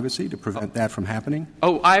physicians' privacy to prevent that from happening?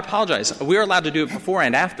 Oh, I apologize. We're allowed to do it before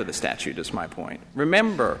and after the statute is my point.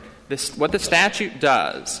 Remember, what the statute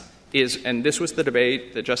does is, and this was the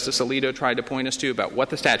debate that Justice Alito tried to point us to about what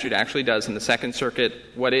the statute actually does in the Second Circuit,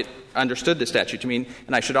 what it understood the statute to mean.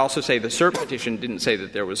 And I should also say the cert petition didn't say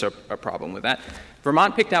that there was a problem with that.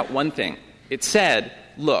 Vermont picked out one thing. It said,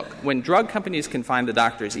 look, when drug companies can find the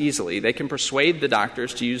doctors easily, they can persuade the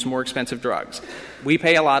doctors to use more expensive drugs. We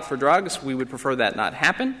pay a lot for drugs. We would prefer that not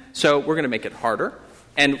happen. So we're going to make it harder.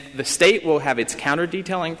 And the state will have its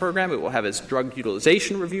counter-detailing program. It will have its drug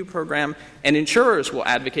utilization review program. And insurers will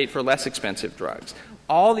advocate for less expensive drugs.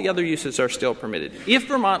 All the other uses are still permitted. If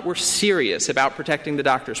Vermont were serious about protecting the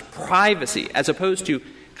doctor's privacy as opposed to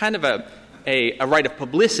kind of a right of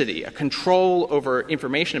publicity, a control over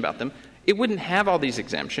information about them, it wouldn't have all these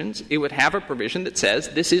exemptions. It would have a provision that says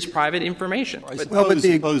this is private information. I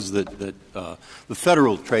suppose that the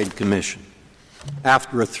Federal Trade Commission,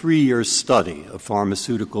 after a 3-year study of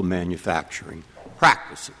pharmaceutical manufacturing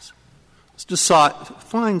practices,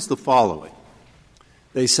 finds the following.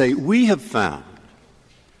 They say, we have found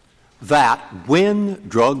that when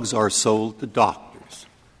drugs are sold to doctors,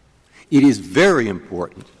 it is very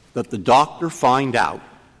important that the doctor find out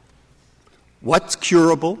what's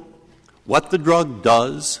curable, what the drug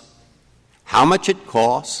does, how much it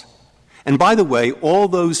costs. And by the way, all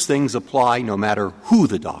those things apply no matter who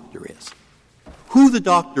the doctor is. Who the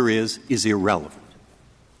doctor is irrelevant.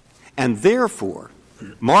 And therefore,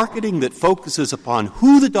 marketing that focuses upon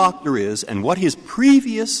who the doctor is and what his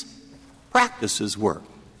previous practices were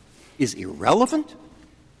is irrelevant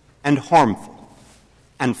and harmful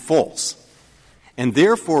and false. And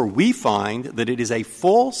therefore, we find that it is a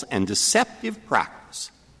false and deceptive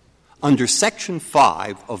practice under Section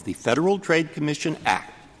 5 of the Federal Trade Commission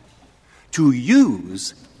Act to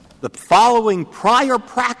use the following prior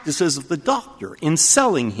practices of the doctor in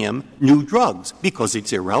selling him new drugs because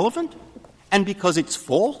it's irrelevant and because it's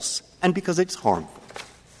false and because it's harmful.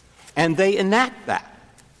 And they enact that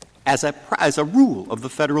as a rule of the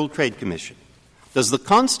Federal Trade Commission. Does the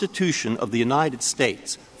Constitution of the United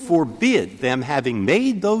States forbid them, having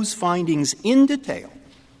made those findings in detail,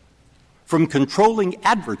 from controlling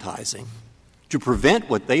advertising to prevent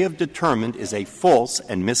what they have determined is a false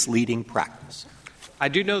and misleading practice? I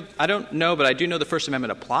don't know, but I do know the First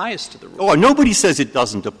Amendment applies to the rule. Oh, nobody says it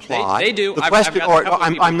doesn't apply. They do. The question,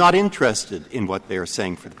 I'm not interested in what they are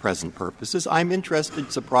saying for the present purposes. I'm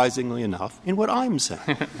interested, surprisingly enough, in what I'm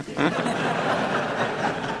saying.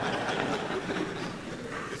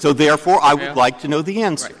 So, therefore, I would like to know the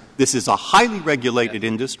answer. Right. This is a highly regulated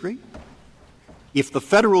industry. If the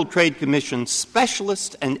Federal Trade Commission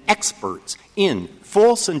specialists and experts in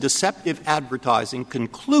false and deceptive advertising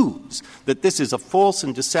concludes that this is a false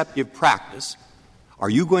and deceptive practice, are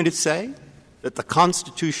you going to say that the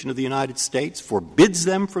Constitution of the United States forbids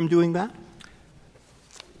them from doing that?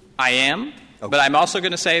 I am. Okay. But I'm also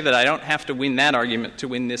going to say that I don't have to win that argument to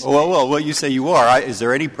win this. Well, you say you are. Is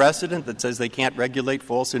there any precedent that says they can't regulate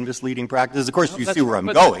false and misleading practices? Of course, you see where I'm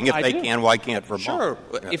going. If they can, why can't Vermont? Sure.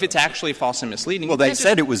 Yeah. If it's actually false and misleading. Well, they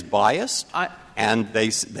said it was biased, and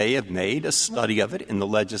they have made a study of it in the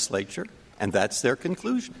legislature, and that's their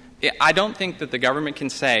conclusion. I don't think that the government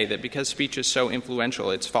can say that because speech is so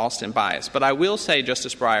influential, it's false and biased. But I will say,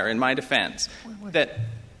 Justice Breyer, in my defense, that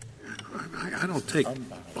I don't take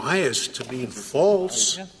bias to mean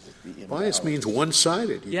false. Bias means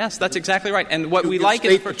one-sided. Yes, that's exactly right. And what we like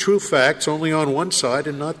is the true facts only on one side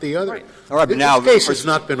and not the other. Right. All right, but now this case has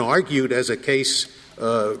not been argued as a case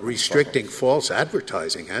restricting false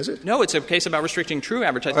advertising, has it? No, it's a case about restricting true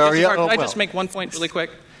advertising. Can I just make one point really quick?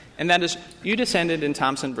 And that is, you dissented in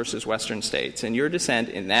Thompson versus Western States, and your dissent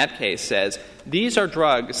in that case says these are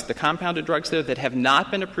drugs, the compounded drugs there, that have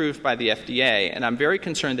not been approved by the FDA, and I'm very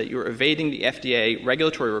concerned that you're evading the FDA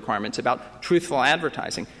regulatory requirements about truthful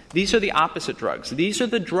advertising. These are the opposite drugs. These are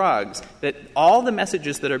the drugs that all the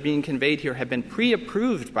messages that are being conveyed here have been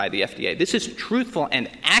pre-approved by the FDA. This is truthful and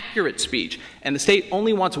accurate speech, and the state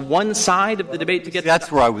only wants one side of the debate to get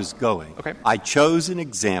That's where I was going. Okay. I chose an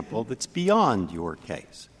example that's beyond your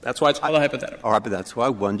case. That's why it's called a hypothetical. All right, but that's why I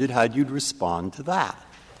wondered how you'd respond to that.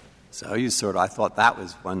 So I thought that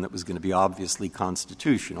was one that was going to be obviously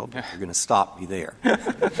constitutional, but you're going to stop me there.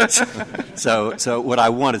 So what I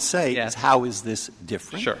want to say is, how is this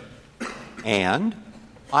different? Sure. And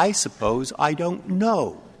I suppose I don't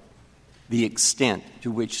know the extent to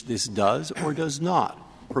which this does or does not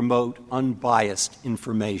promote unbiased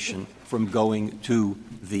information from going to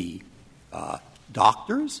the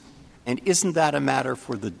doctors. And isn't that a matter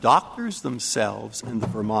for the doctors themselves and the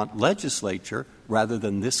Vermont legislature rather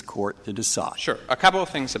than this court to decide? Sure. A couple of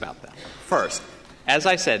things about that. First, as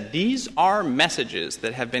I said, these are messages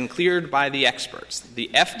that have been cleared by the experts. The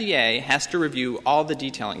FDA has to review all the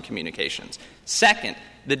detailing communications. Second,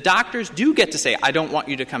 the doctors do get to say, I don't want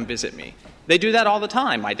you to come visit me. They do that all the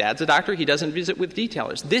time. My dad's a doctor. He doesn't visit with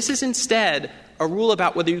detailers. This is instead a rule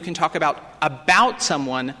about whether you can talk about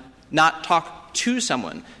someone, not talk to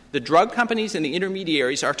someone. The drug companies and the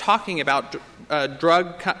intermediaries are talking about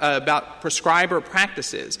about prescriber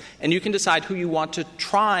practices, and you can decide who you want to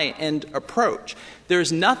try and approach.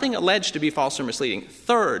 There's nothing alleged to be false or misleading.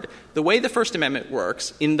 Third, the way the First Amendment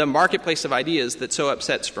works in the marketplace of ideas that so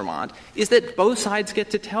upsets Vermont is that both sides get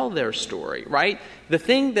to tell their story, right? The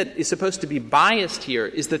thing that is supposed to be biased here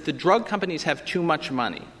is that the drug companies have too much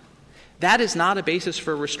money. That is not a basis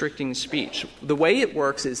for restricting speech. The way it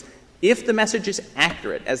works is, if the message is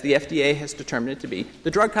accurate, as the FDA has determined it to be, the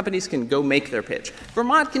drug companies can go make their pitch.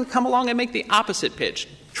 Vermont can come along and make the opposite pitch.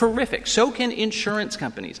 Terrific. So can insurance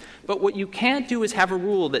companies. But what you can't do is have a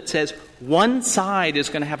rule that says one side is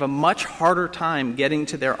going to have a much harder time getting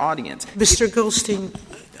to their audience. Mr. Goldstein,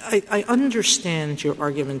 I understand your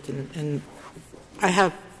argument, and I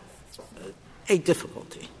have a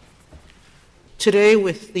difficulty. Today,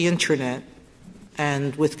 with the Internet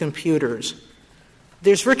and with computers,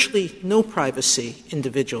 there's virtually no privacy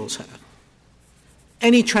individuals have.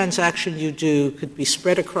 any transaction you do could be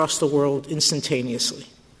spread across the world instantaneously.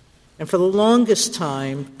 And for the longest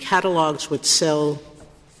time, catalogs would sell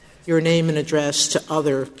your name and address to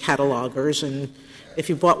other catalogers, and if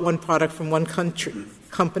you bought one product from one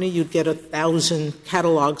company, you'd get 1,000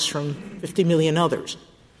 catalogs from 50 million others.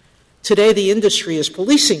 Today, the industry is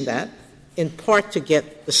policing that, in part to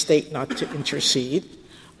get the state not to intercede,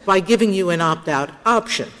 by giving you an opt-out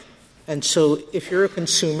option. And so if you're a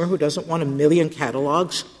consumer who doesn't want 1 million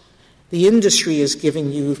catalogs, the industry is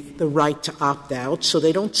giving you the right to opt out so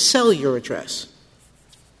they don't sell your address.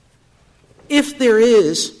 If there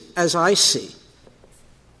is, as I see,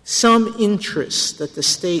 some interest that the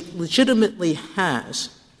state legitimately has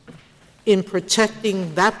in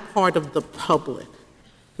protecting that part of the public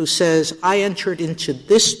who says, I entered into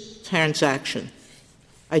this transaction,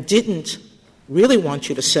 I didn't really want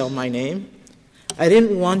you to sell my name, I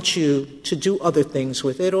didn't want you to do other things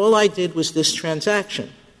with it, all I did was this transaction.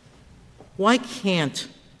 Why can't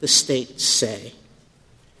the state say,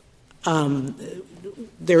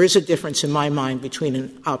 there is a difference in my mind between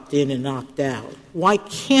an opt-in and opt-out. Why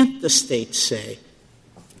can't the state say,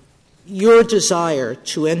 your desire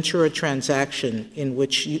to enter a transaction in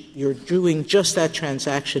which you're doing just that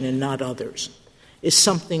transaction and not others is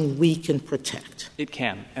something we can protect? It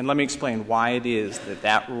can. And let me explain why it is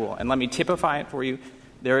that rule, and let me typify it for you.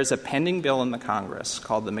 There is a pending bill in the Congress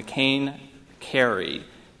called the McCain-Carey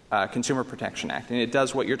Consumer Protection Act, and it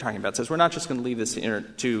does what you're talking about. It says we're not just going to leave this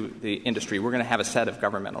to the industry. We're going to have a set of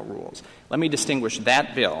governmental rules. Let me distinguish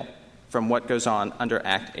that bill from what goes on under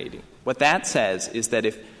Act 80. What that says is that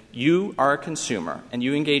if you are a consumer and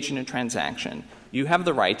you engage in a transaction, you have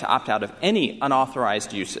the right to opt out of any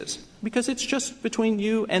unauthorized uses because it's just between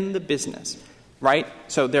you and the business, right?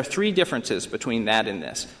 So there are three differences between that and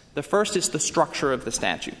this. The first is the structure of the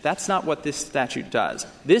statute. That's not what this statute does.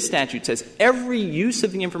 This statute says every use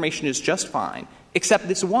of the information is just fine, except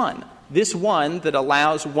this one that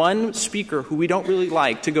allows one speaker who we don't really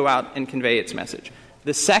like to go out and convey its message.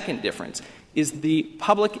 The second difference is the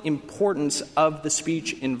public importance of the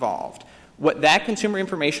speech involved. What that consumer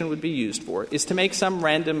information would be used for is to make some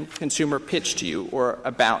random consumer pitch to you or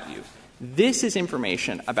about you. This is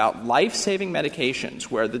information about life-saving medications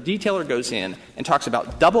where the detailer goes in and talks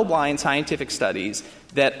about double-blind scientific studies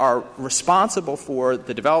that are responsible for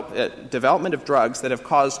the development of drugs that have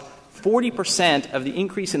caused 40% of the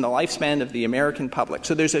increase in the lifespan of the American public.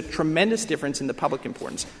 So there's a tremendous difference in the public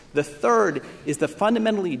importance. The third is the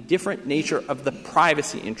fundamentally different nature of the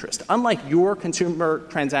privacy interest. Unlike your consumer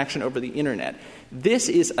transaction over the Internet, this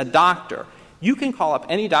is a doctor. You can call up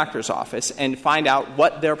any doctor's office and find out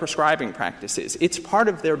what their prescribing practice is. It's part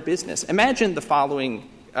of their business. Imagine the following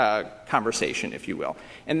conversation, if you will.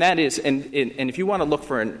 And that is, and if you want to look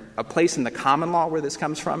for a place in the common law where this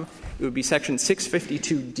comes from, it would be Section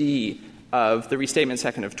 652D of the Restatement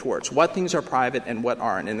Second of Torts. What things are private and what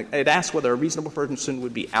aren't. And it asks whether a reasonable person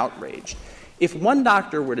would be outraged. If one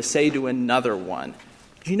doctor were to say to another one,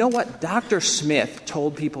 do you know what? Dr. Smith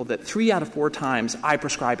told people that 3 out of 4 times I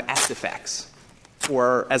prescribe Actifex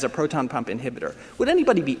or as a proton pump inhibitor. Would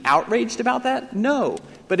anybody be outraged about that? No.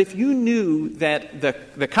 But if you knew that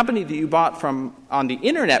the company that you bought from on the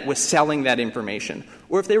Internet was selling that information,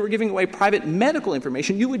 or if they were giving away private medical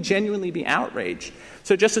information, you would genuinely be outraged.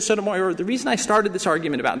 So, Justice Sotomayor, the reason I started this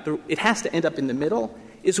argument about it has to end up in the middle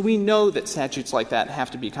is we know that statutes like that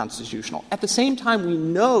have to be constitutional. At the same time, we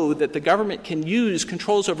know that the government can use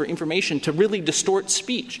controls over information to really distort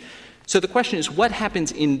speech. So the question is, what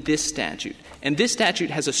happens in this statute? And this statute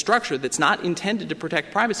has a structure that's not intended to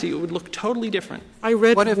protect privacy. It would look totally different. I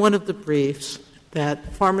read one of the briefs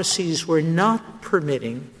that pharmacies were not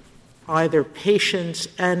permitting either patients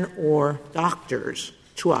and or doctors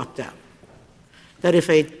to opt out. That if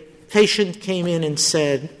a patient came in and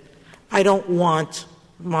said, I don't want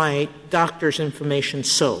my doctor's information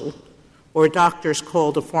sold, or doctors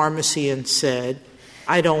called a pharmacy and said,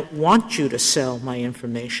 I don't want you to sell my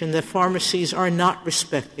information, that pharmacies are not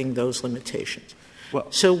respecting those limitations.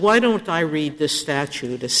 So why don't I read this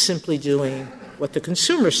statute as simply doing what the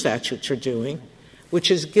consumer statutes are doing,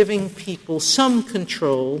 which is giving people some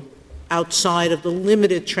control outside of the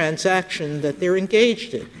limited transaction that they're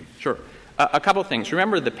engaged in? Sure. A couple of things.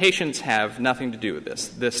 Remember, the patients have nothing to do with this.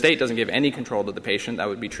 The state doesn't give any control to the patient. That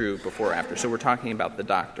would be true before or after. So we're talking about the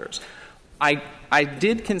doctors. I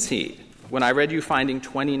did concede, when I read you finding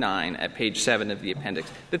 29 at page 7 of the appendix,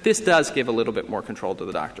 that this does give a little bit more control to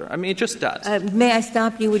the doctor. I mean, it just does. May I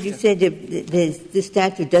stop you? Would you say that this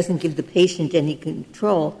statute doesn't give the patient any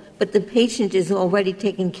control, but the patient is already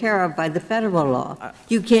taken care of by the federal law?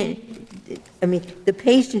 You can't I mean, the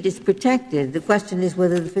patient is protected. The question is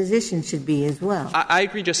whether the physician should be as well. I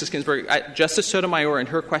agree, Justice Ginsburg. Justice Sotomayor, in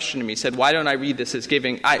her question to me, said, why don't I read this as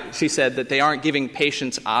giving – she said that they aren't giving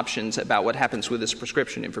patients options about what happens with this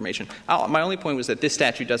prescription information. My only point was that this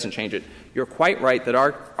statute doesn't change it. You're quite right that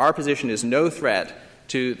our position is no threat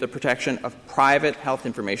to the protection of private health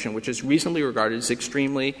information, which is reasonably regarded as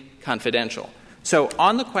extremely confidential. So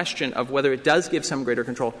on the question of whether it does give some greater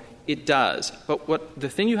control, it does. But the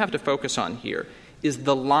thing you have to focus on here is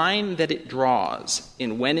the line that it draws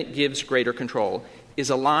in when it gives greater control is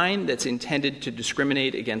a line that's intended to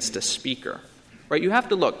discriminate against a speaker. Right? You have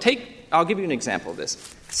to look. I'll give you an example of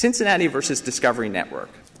this. Cincinnati versus Discovery Network.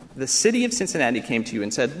 The city of Cincinnati came to you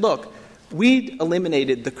and said, look, we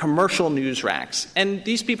eliminated the commercial news racks, and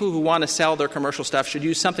these people who want to sell their commercial stuff should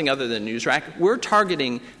use something other than news rack. We're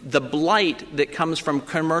targeting the blight that comes from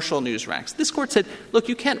commercial news racks. This court said, look,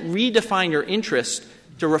 you can't redefine your interest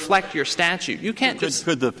to reflect your statute. You can't Could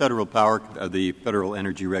the the Federal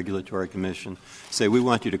Energy Regulatory Commission say, we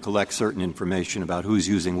want you to collect certain information about who's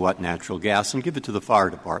using what natural gas and give it to the fire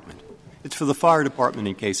department? It's for the fire department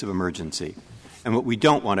in case of emergency. And what we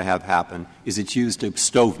don't want to have happen is it's used to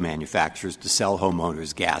stove manufacturers to sell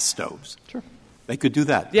homeowners gas stoves. Sure. They could do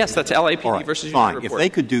that. Yes, that's LAPD versus United Reporting. If they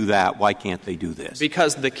could do that, why can't they do this?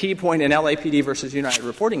 Because the key point in LAPD versus United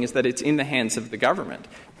Reporting is that it's in the hands of the government.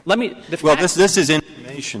 This is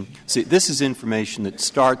information. See, this is information that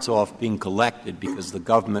starts off being collected because the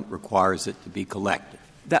government requires it to be collected.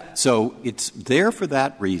 So it's there for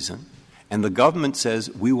that reason, and the government says,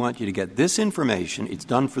 we want you to get this information. It's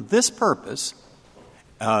done for this purpose.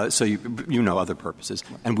 So you know other purposes.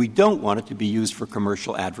 And we don't want it to be used for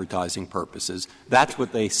commercial advertising purposes. That's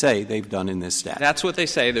what they say they've done in this statute. That's what they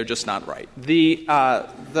say. They're just not right.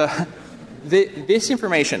 This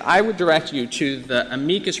information, I would direct you to the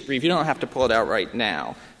amicus brief. You don't have to pull it out right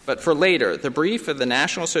now. But for later, the brief of the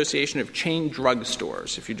National Association of Chain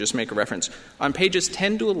Drugstores, if you just make a reference, on pages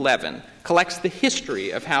 10 to 11, collects the history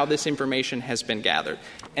of how this information has been gathered.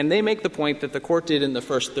 And they make the point that the court did in the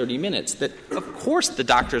first 30 minutes, that of course the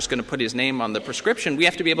doctor is going to put his name on the prescription. We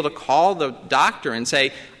have to be able to call the doctor and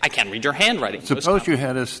say, I can't read your handwriting. Suppose you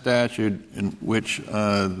had a statute in which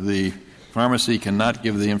the pharmacy cannot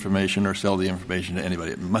give the information or sell the information to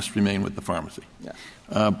anybody. It must remain with the pharmacy. Yeah.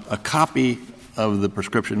 A copy of the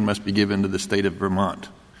prescription must be given to the state of Vermont.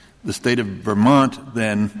 The state of Vermont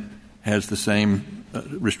then has the same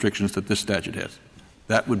restrictions that this statute has.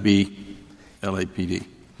 That would be LAPD.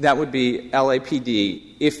 That would be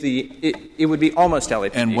LAPD. It would be almost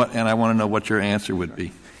LAPD. And I want to know what your answer would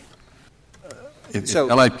be. If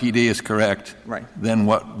LAPD is correct, right. then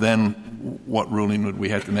what ruling would we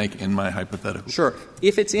have to make in my hypothetical? Sure.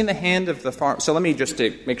 If it's in the hand of the so let me just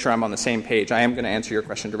to make sure I'm on the same page. I am going to answer your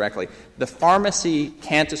question directly. The pharmacy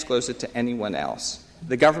can't disclose it to anyone else.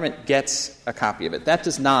 The government gets a copy of it. That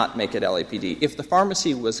does not make it LAPD. If the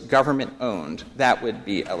pharmacy was government-owned, that would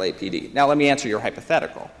be LAPD. Now let me answer your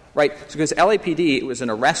hypothetical. Right? So because LAPD, it was an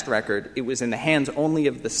arrest record. It was in the hands only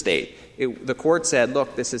of the state. The court said,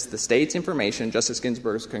 look, this is the state's information. Justice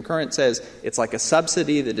Ginsburg's concurrence says it's like a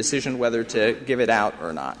subsidy, the decision whether to give it out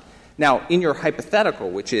or not. Now, in your hypothetical,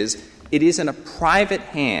 which is it is in a private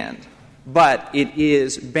hand, but it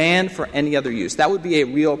is banned for any other use, that would be a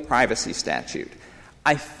real privacy statute.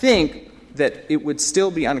 I think that it would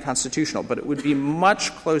still be unconstitutional, but it would be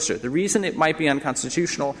much closer. The reason it might be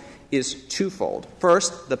unconstitutional is twofold.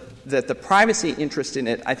 First, that the privacy interest in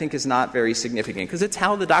it, I think, is not very significant because it's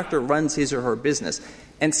how the doctor runs his or her business.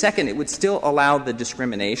 And second, it would still allow the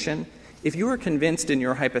discrimination. If you were convinced in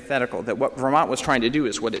your hypothetical that what Vermont was trying to do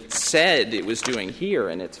is what it said it was doing here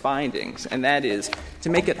in its findings, and that is to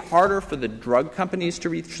make it harder for the drug companies to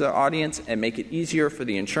reach their audience and make it easier for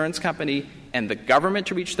the insurance company and the government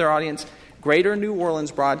to reach their audience, Greater New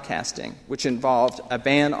Orleans Broadcasting, which involved a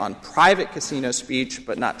ban on private casino speech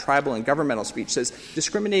but not tribal and governmental speech, says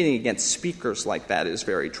discriminating against speakers like that is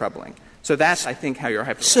very troubling. So that's, I think, how your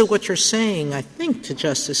hypothetical. So what you're saying, I think, to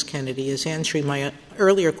Justice Kennedy is answering my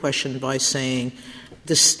earlier question by saying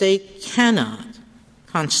the state cannot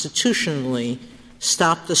constitutionally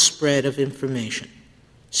stop the spread of information.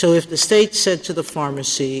 So if the state said to the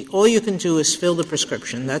pharmacy, all you can do is fill the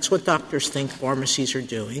prescription, that's what doctors think pharmacies are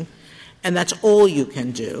doing, and that's all you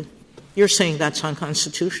can do, you're saying that's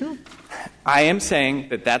unconstitutional? I am saying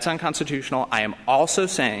that that's unconstitutional. I am also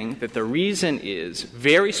saying that the reason is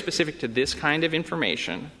very specific to this kind of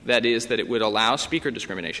information, that is, that it would allow speaker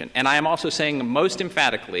discrimination. And I am also saying most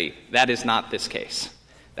emphatically that is not this case.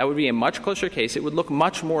 That would be a much closer case. It would look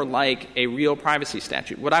much more like a real privacy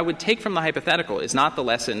statute. What I would take from the hypothetical is not the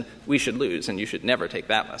lesson we should lose, and you should never take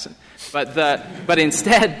that lesson, but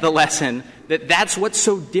instead the lesson that that's what's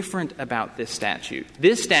so different about this statute.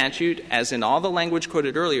 This statute, as in all the language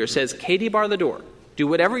quoted earlier, says, Katie, bar the door. Do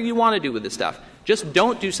whatever you want to do with this stuff. Just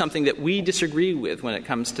don't do something that we disagree with when it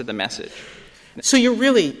comes to the message. So you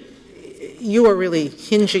are really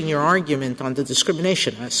hinging your argument on the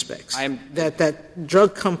discrimination aspects, that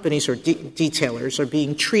drug companies or detailers are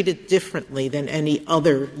being treated differently than any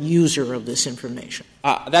other user of this information.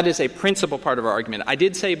 That is a principal part of our argument. I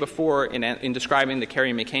did say before in describing the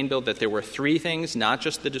Kerry McCain bill that there were three things, not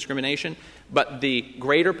just the discrimination, but the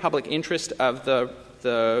greater public interest of the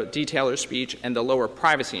detailer's speech and the lower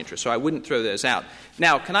privacy interest. So I wouldn't throw those out.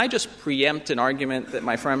 Now, can I just preempt an argument that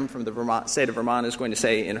my friend from the state of Vermont is going to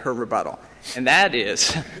say in her rebuttal? And that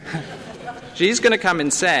is, she's going to come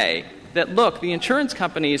and say that, look, the insurance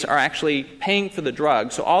companies are actually paying for the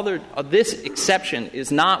drug, so this exception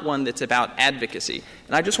is not one that's about advocacy.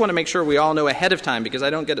 And I just want to make sure we all know ahead of time, because I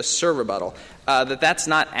don't get a sir rebuttal, that that's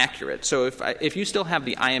not accurate. So if you still have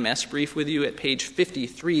the IMS brief with you at page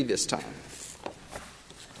 53 this time.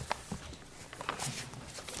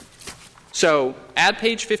 So at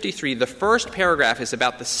page 53, the first paragraph is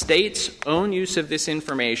about the state's own use of this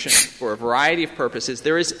information for a variety of purposes.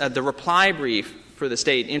 There is the reply brief for the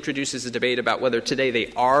state introduces a debate about whether today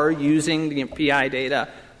they are using the PI data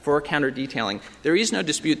for counter-detailing. There is no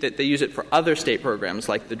dispute that they use it for other state programs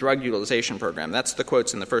like the drug utilization program. That's the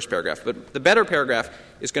quotes in the first paragraph. But the better paragraph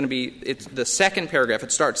is going to be it's the second paragraph.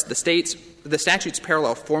 It starts the statute's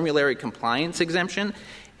parallel formulary compliance exemption.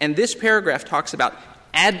 And this paragraph talks about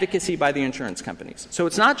advocacy by the insurance companies. So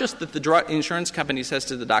it's not just that the insurance company says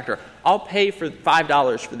to the doctor, I'll pay for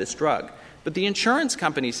 $5 for this drug. But the insurance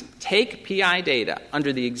companies take PI data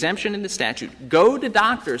under the exemption in the statute, go to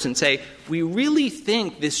doctors and say, we really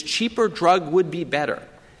think this cheaper drug would be better.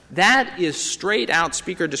 That is straight-out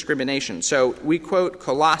speaker discrimination. So we quote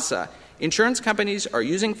Colassa, insurance companies are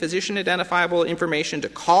using physician-identifiable information to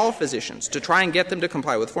call physicians, to try and get them to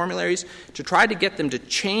comply with formularies, to try to get them to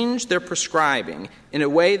change their prescribing in a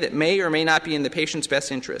way that may or may not be in the patient's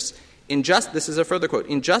best interests. This is a further quote,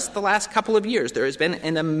 in just the last couple of years, there has been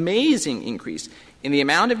an amazing increase in the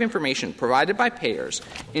amount of information provided by payers.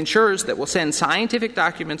 Insurers that will send scientific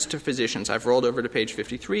documents to physicians, I've rolled over to page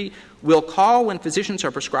 53, will call when physicians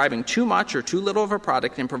are prescribing too much or too little of a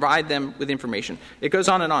product and provide them with information. It goes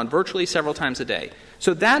on and on, virtually several times a day.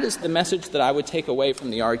 So that is the message that I would take away from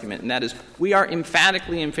the argument, and that is we are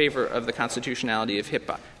emphatically in favor of the constitutionality of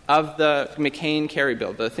HIPAA, of the McCain-Kerry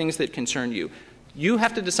bill, the things that concern you. You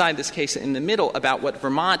have to decide this case in the middle about what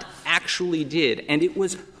Vermont actually did, and it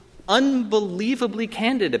was unbelievably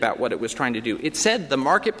candid about what it was trying to do. It said the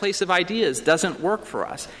marketplace of ideas doesn't work for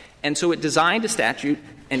us. And so it designed a statute,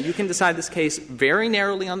 and you can decide this case very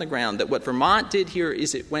narrowly on the ground that what Vermont did here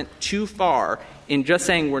is it went too far in just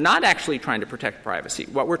saying we're not actually trying to protect privacy.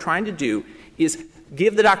 What we're trying to do is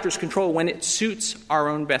give the doctors control when it suits our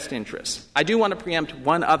own best interests. I do want to preempt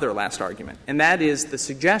one other last argument, and that is the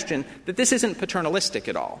suggestion that this isn't paternalistic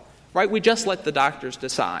at all, right? We just let the doctors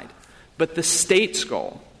decide. But the state's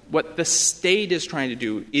goal, what the state is trying to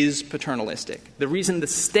do, is paternalistic. The reason the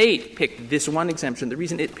state picked this one exemption, the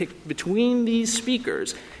reason it picked between these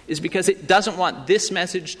speakers, is because it doesn't want this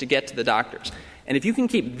message to get to the doctors. And if you can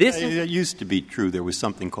keep this... It used to be true there was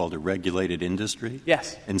something called a regulated industry.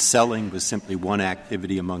 Yes. And selling was simply one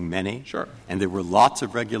activity among many. Sure. And there were lots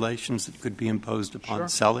of regulations that could be imposed upon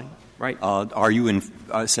selling. Right. Are you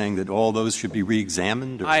saying that all those should be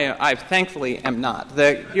reexamined? I thankfully am not.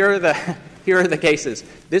 Here are the cases.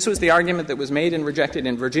 This was the argument that was made and rejected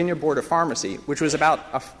in Virginia Board of Pharmacy, which was about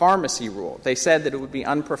a pharmacy rule. They said that it would be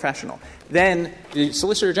unprofessional. Then the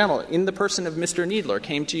Solicitor General, in the person of Mr. Needler,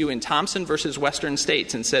 came to you in Thompson versus Western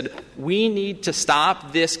States and said, we need to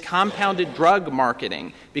stop this compounded drug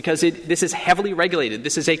marketing because this is heavily regulated.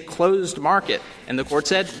 This is a closed market. And the court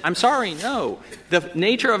said, I'm sorry, no. The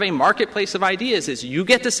nature of a marketplace of ideas is you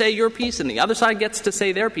get to say your piece and the other side gets to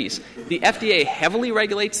say their piece. The FDA heavily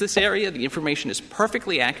regulates this area. The information is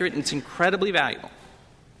perfectly accurate and it's incredibly valuable.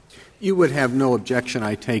 You would have no objection,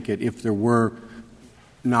 I take it, if there were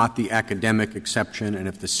not the academic exception and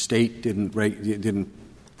if the state didn't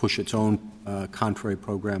push its own contrary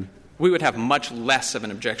program? We would have much less of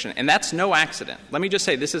an objection. And that's no accident. Let me just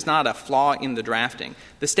say this is not a flaw in the drafting.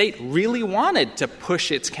 The state really wanted to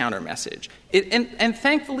push its counter message. And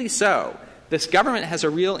thankfully so. This government has a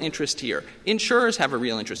real interest here. Insurers have a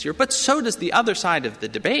real interest here. But so does the other side of the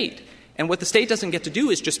debate. And what the state doesn't get to do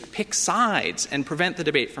is just pick sides and prevent the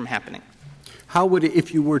debate from happening. How would it,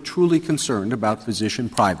 if you were truly concerned about physician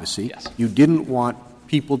privacy, Yes. you didn't want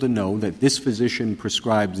people to know that this physician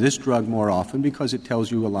prescribes this drug more often because it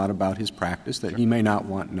tells you a lot about his practice that he may not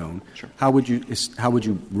want known. Sure. How would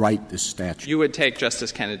you write this statute? You would take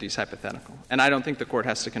Justice Kennedy's hypothetical. And I don't think the Court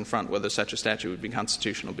has to confront whether such a statute would be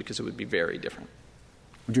constitutional because it would be very different.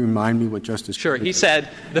 Would you remind me what Justice Sure. Kennedy He said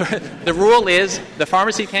the rule is the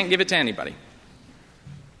pharmacy can't give it to anybody.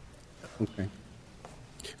 Okay.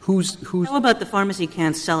 Who's How about the pharmacy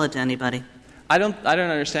can't sell it to anybody? I don't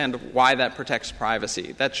understand why that protects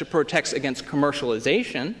privacy. That protects against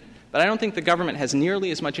commercialization, but I don't think the government has nearly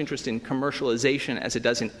as much interest in commercialization as it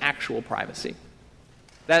does in actual privacy.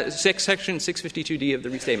 That Section 652D of the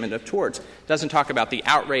Restatement of Torts doesn't talk about the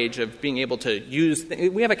outrage of being able to use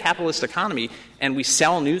we have a capitalist economy, and we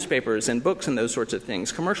sell newspapers and books and those sorts of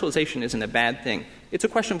things. Commercialization isn't a bad thing. It's a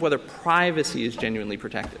question of whether privacy is genuinely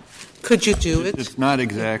protected. Could you do it? It's not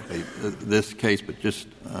exactly this case, but just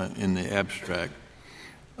in the abstract.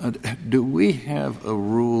 Do we have a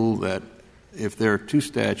rule that if there are two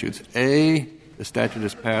statutes, A, the statute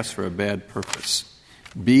is passed for a bad purpose,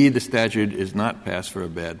 B, the statute is not passed for a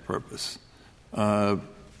bad purpose?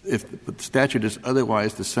 If the statute is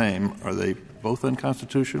otherwise the same, are they both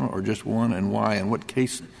unconstitutional or just one, and why? And what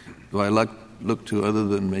case do I look to other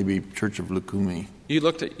than maybe Church of Lukumi? You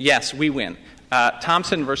looked at — yes, we win.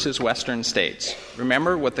 Thompson versus Western States.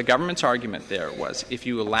 Remember what the government's argument there was. If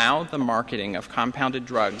you allow the marketing of compounded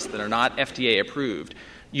drugs that are not FDA approved,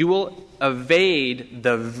 you will evade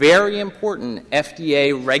the very important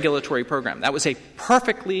FDA regulatory program. That was a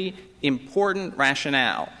perfectly important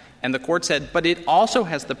rationale. And the Court said, but it also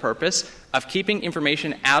has the purpose of keeping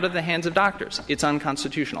information out of the hands of doctors. It's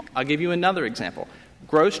unconstitutional. I'll give you another example.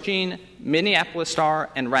 Grosjean, Minneapolis Star,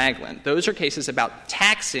 and Ragland. Those are cases about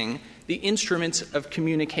taxing the instruments of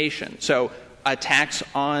communication. So a tax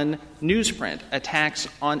on newsprint, a tax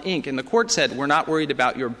on ink. And the Court said, we're not worried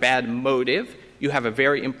about your bad motive. You have a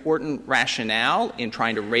very important rationale in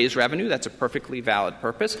trying to raise revenue. That's a perfectly valid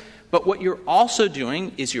purpose. But what you're also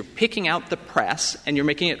doing is you're picking out the press and you're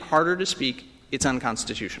making it harder to speak. It's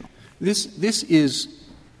unconstitutional. This is,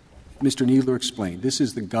 Mr. Kneedler explained, this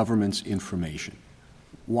is the government's information.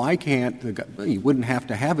 Why can't you wouldn't have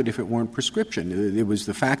to have it if it weren't prescription. It was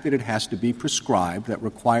the fact that it has to be prescribed that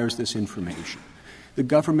requires this information. The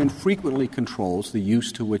government frequently controls the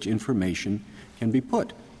use to which information can be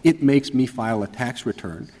put. It makes me file a tax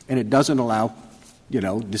return, and it doesn't allow,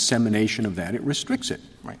 dissemination of that. It restricts it.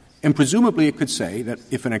 Right. And presumably it could say that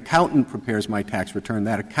if an accountant prepares my tax return,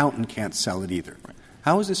 that accountant can't sell it either. Right.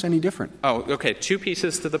 How is this any different? Oh, okay. Two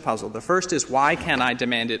pieces to the puzzle. The first is why can't I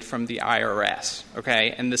demand it from the IRS?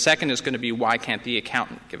 Okay. And the second is going to be why can't the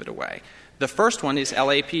accountant give it away? The first one is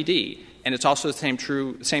LAPD, and it's also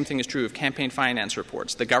the same thing is true of campaign finance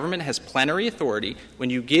reports. The government has plenary authority when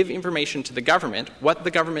you give information to the government, what the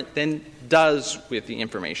government then does with the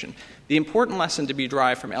information. The important lesson to be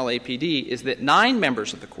derived from LAPD is that 9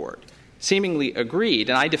 members of the Court seemingly agreed,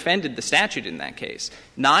 and I defended the statute in that case.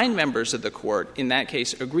 9 members of the Court in that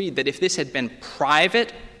case agreed that if this had been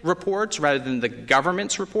private reports rather than the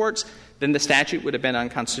government's reports, then the statute would have been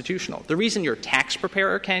unconstitutional. The reason your tax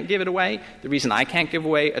preparer can't give it away, the reason I can't give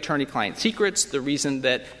away attorney-client secrets, the reason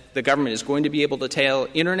that the government is going to be able to tell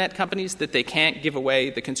Internet companies that they can't give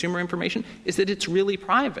away the consumer information is that it's really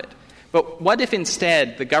private. But what if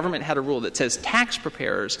instead the government had a rule that says tax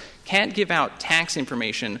preparers can't give out tax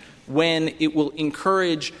information when it will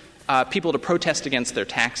encourage people to protest against their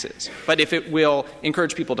taxes? But if it will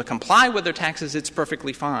encourage people to comply with their taxes, it's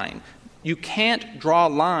perfectly fine. You can't draw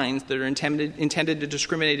lines that are intended to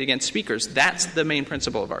discriminate against speakers. That's the main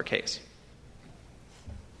principle of our case.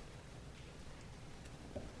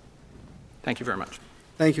 Thank you very much.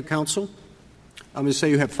 Thank you, counsel. I'm going to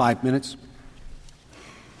say you have 5 minutes.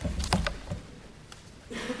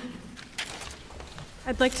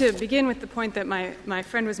 I'd like to begin with the point that my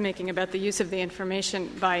friend was making about the use of the information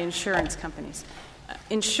by insurance companies.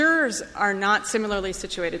 Insurers are not similarly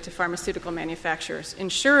situated to pharmaceutical manufacturers.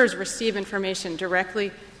 Insurers receive information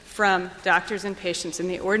directly from doctors and patients in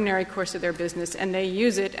the ordinary course of their business, and they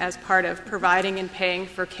use it as part of providing and paying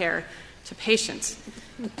for care to patients.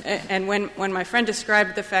 And when my friend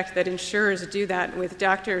described the fact that insurers do that with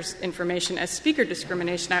doctors' information as speaker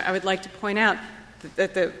discrimination, I would like to point out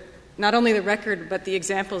that not only the record but the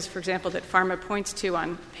examples, for example, that Pharma points to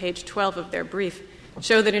on page 12 of their brief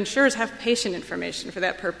show that insurers have patient information for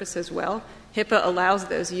that purpose as well. HIPAA allows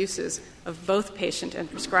those uses of both patient and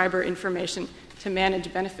prescriber information to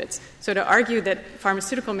manage benefits. So to argue that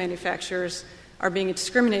pharmaceutical manufacturers are being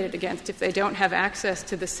discriminated against if they don't have access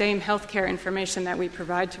to the same health care information that we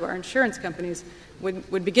provide to our insurance companies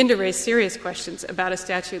would begin to raise serious questions about a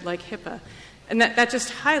statute like HIPAA. And that just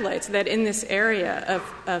highlights that in this area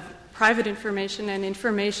of private information and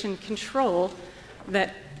information control,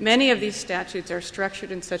 that many of these statutes are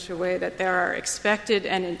structured in such a way that there are expected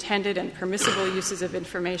and intended and permissible uses of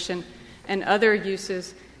information and other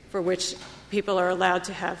uses for which people are allowed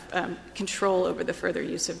to have control over the further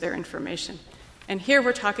use of their information. And here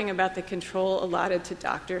we're talking about the control allotted to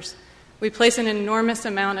doctors. We place an enormous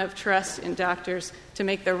amount of trust in doctors to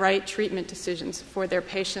make the right treatment decisions for their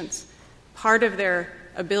patients. Part of their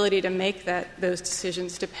ability to make those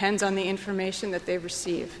decisions depends on the information that they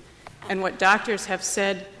receive. And what doctors have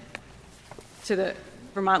said to the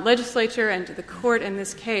Vermont legislature and to the court in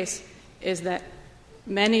this case is that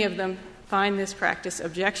many of them find this practice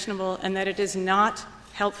objectionable and that it is not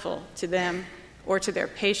helpful to them or to their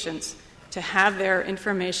patients to have their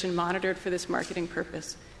information monitored for this marketing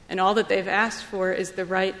purpose. And all that they've asked for is the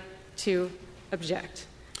right to object.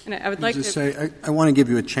 And I would like to say, I want to give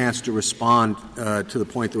you a chance to respond to the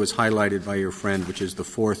point that was highlighted by your friend, which is the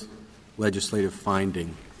fourth legislative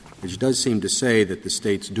finding, which does seem to say that the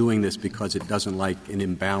state's doing this because it doesn't like an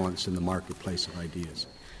imbalance in the marketplace of ideas.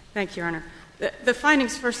 Thank you, Your Honor. The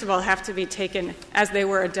findings, first of all, have to be taken as they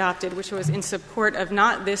were adopted, which was in support of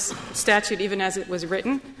not this statute even as it was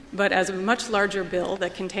written, but as a much larger bill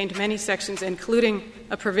that contained many sections, including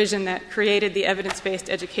a provision that created the evidence-based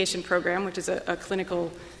education program, which is a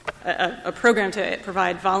clinical a program to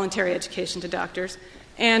provide voluntary education to doctors,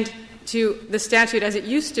 and to the statute as it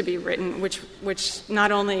used to be written, which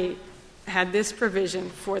not only had this provision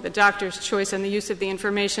for the doctor's choice and the use of the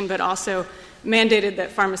information, but also mandated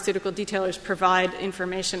that pharmaceutical detailers provide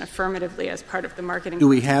information affirmatively as part of the marketing. Do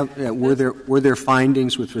we have were there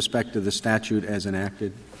findings with respect to the statute as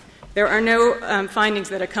enacted? There are no findings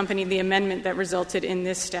that accompany the amendment that resulted in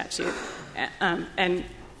this statute. And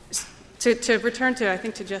to return to, I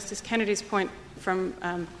think, to Justice Kennedy's point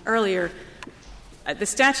from earlier, the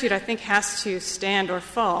statute, I think, has to stand or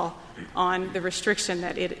fall on the restriction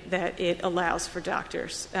that it allows for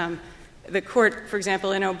doctors. The court, for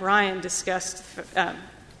example, in O'Brien discussed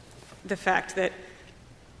the fact that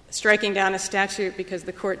striking down a statute because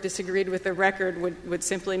the court disagreed with the record would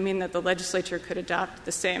simply mean that the legislature could adopt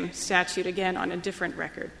the same statute again on a different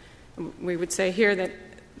record. We would say here that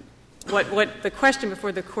what the question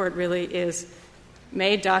before the court really is,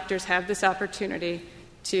 may doctors have this opportunity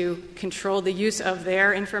to control the use of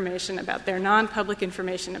their information about their non-public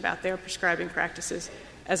information about their prescribing practices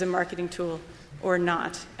as a marketing tool or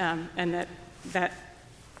not, and that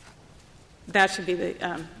should be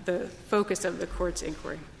the focus of the court's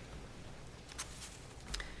inquiry.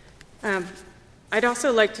 I'd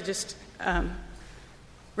also like to just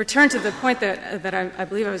return to the point that I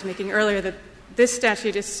believe I was making earlier, that this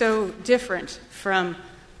statute is so different from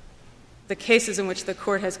the cases in which the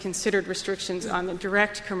court has considered restrictions on the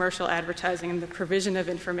direct commercial advertising and the provision of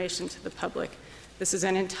information to the public. This is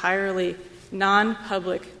an entirely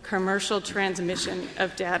non-public commercial transmission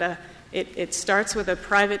of data. It starts with a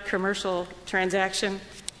private commercial transaction.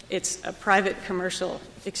 It's a private commercial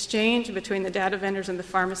exchange between the data vendors and the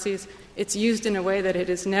pharmacies. It's used in a way that it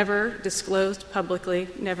is never disclosed publicly,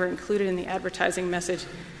 never included in the advertising message.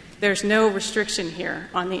 There's no restriction here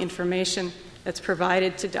on the information that's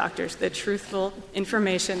provided to doctors, the truthful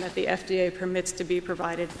information that the FDA permits to be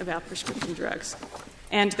provided about prescription drugs.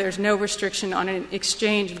 And there's no restriction on an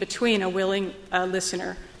exchange between a willing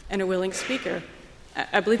listener and a willing speaker.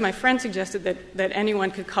 I believe my friend suggested that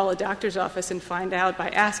anyone could call a doctor's office and find out by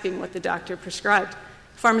asking what the doctor prescribed.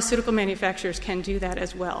 Pharmaceutical manufacturers can do that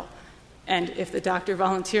as well. And if the doctor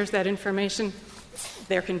volunteers that information,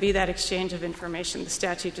 there can be that exchange of information. The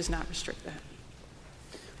statute does not restrict that.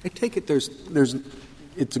 I take it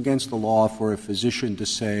it's against the law for a physician to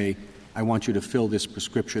say, I want you to fill this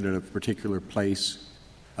prescription at a particular place,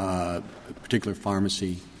 a particular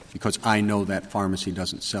pharmacy, because I know that pharmacy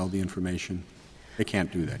doesn't sell the information. They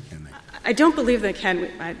can't do that, can they? I don't believe they can,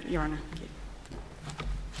 Your Honor.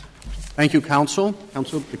 Thank you, counsel.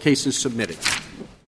 Counsel, the case is submitted.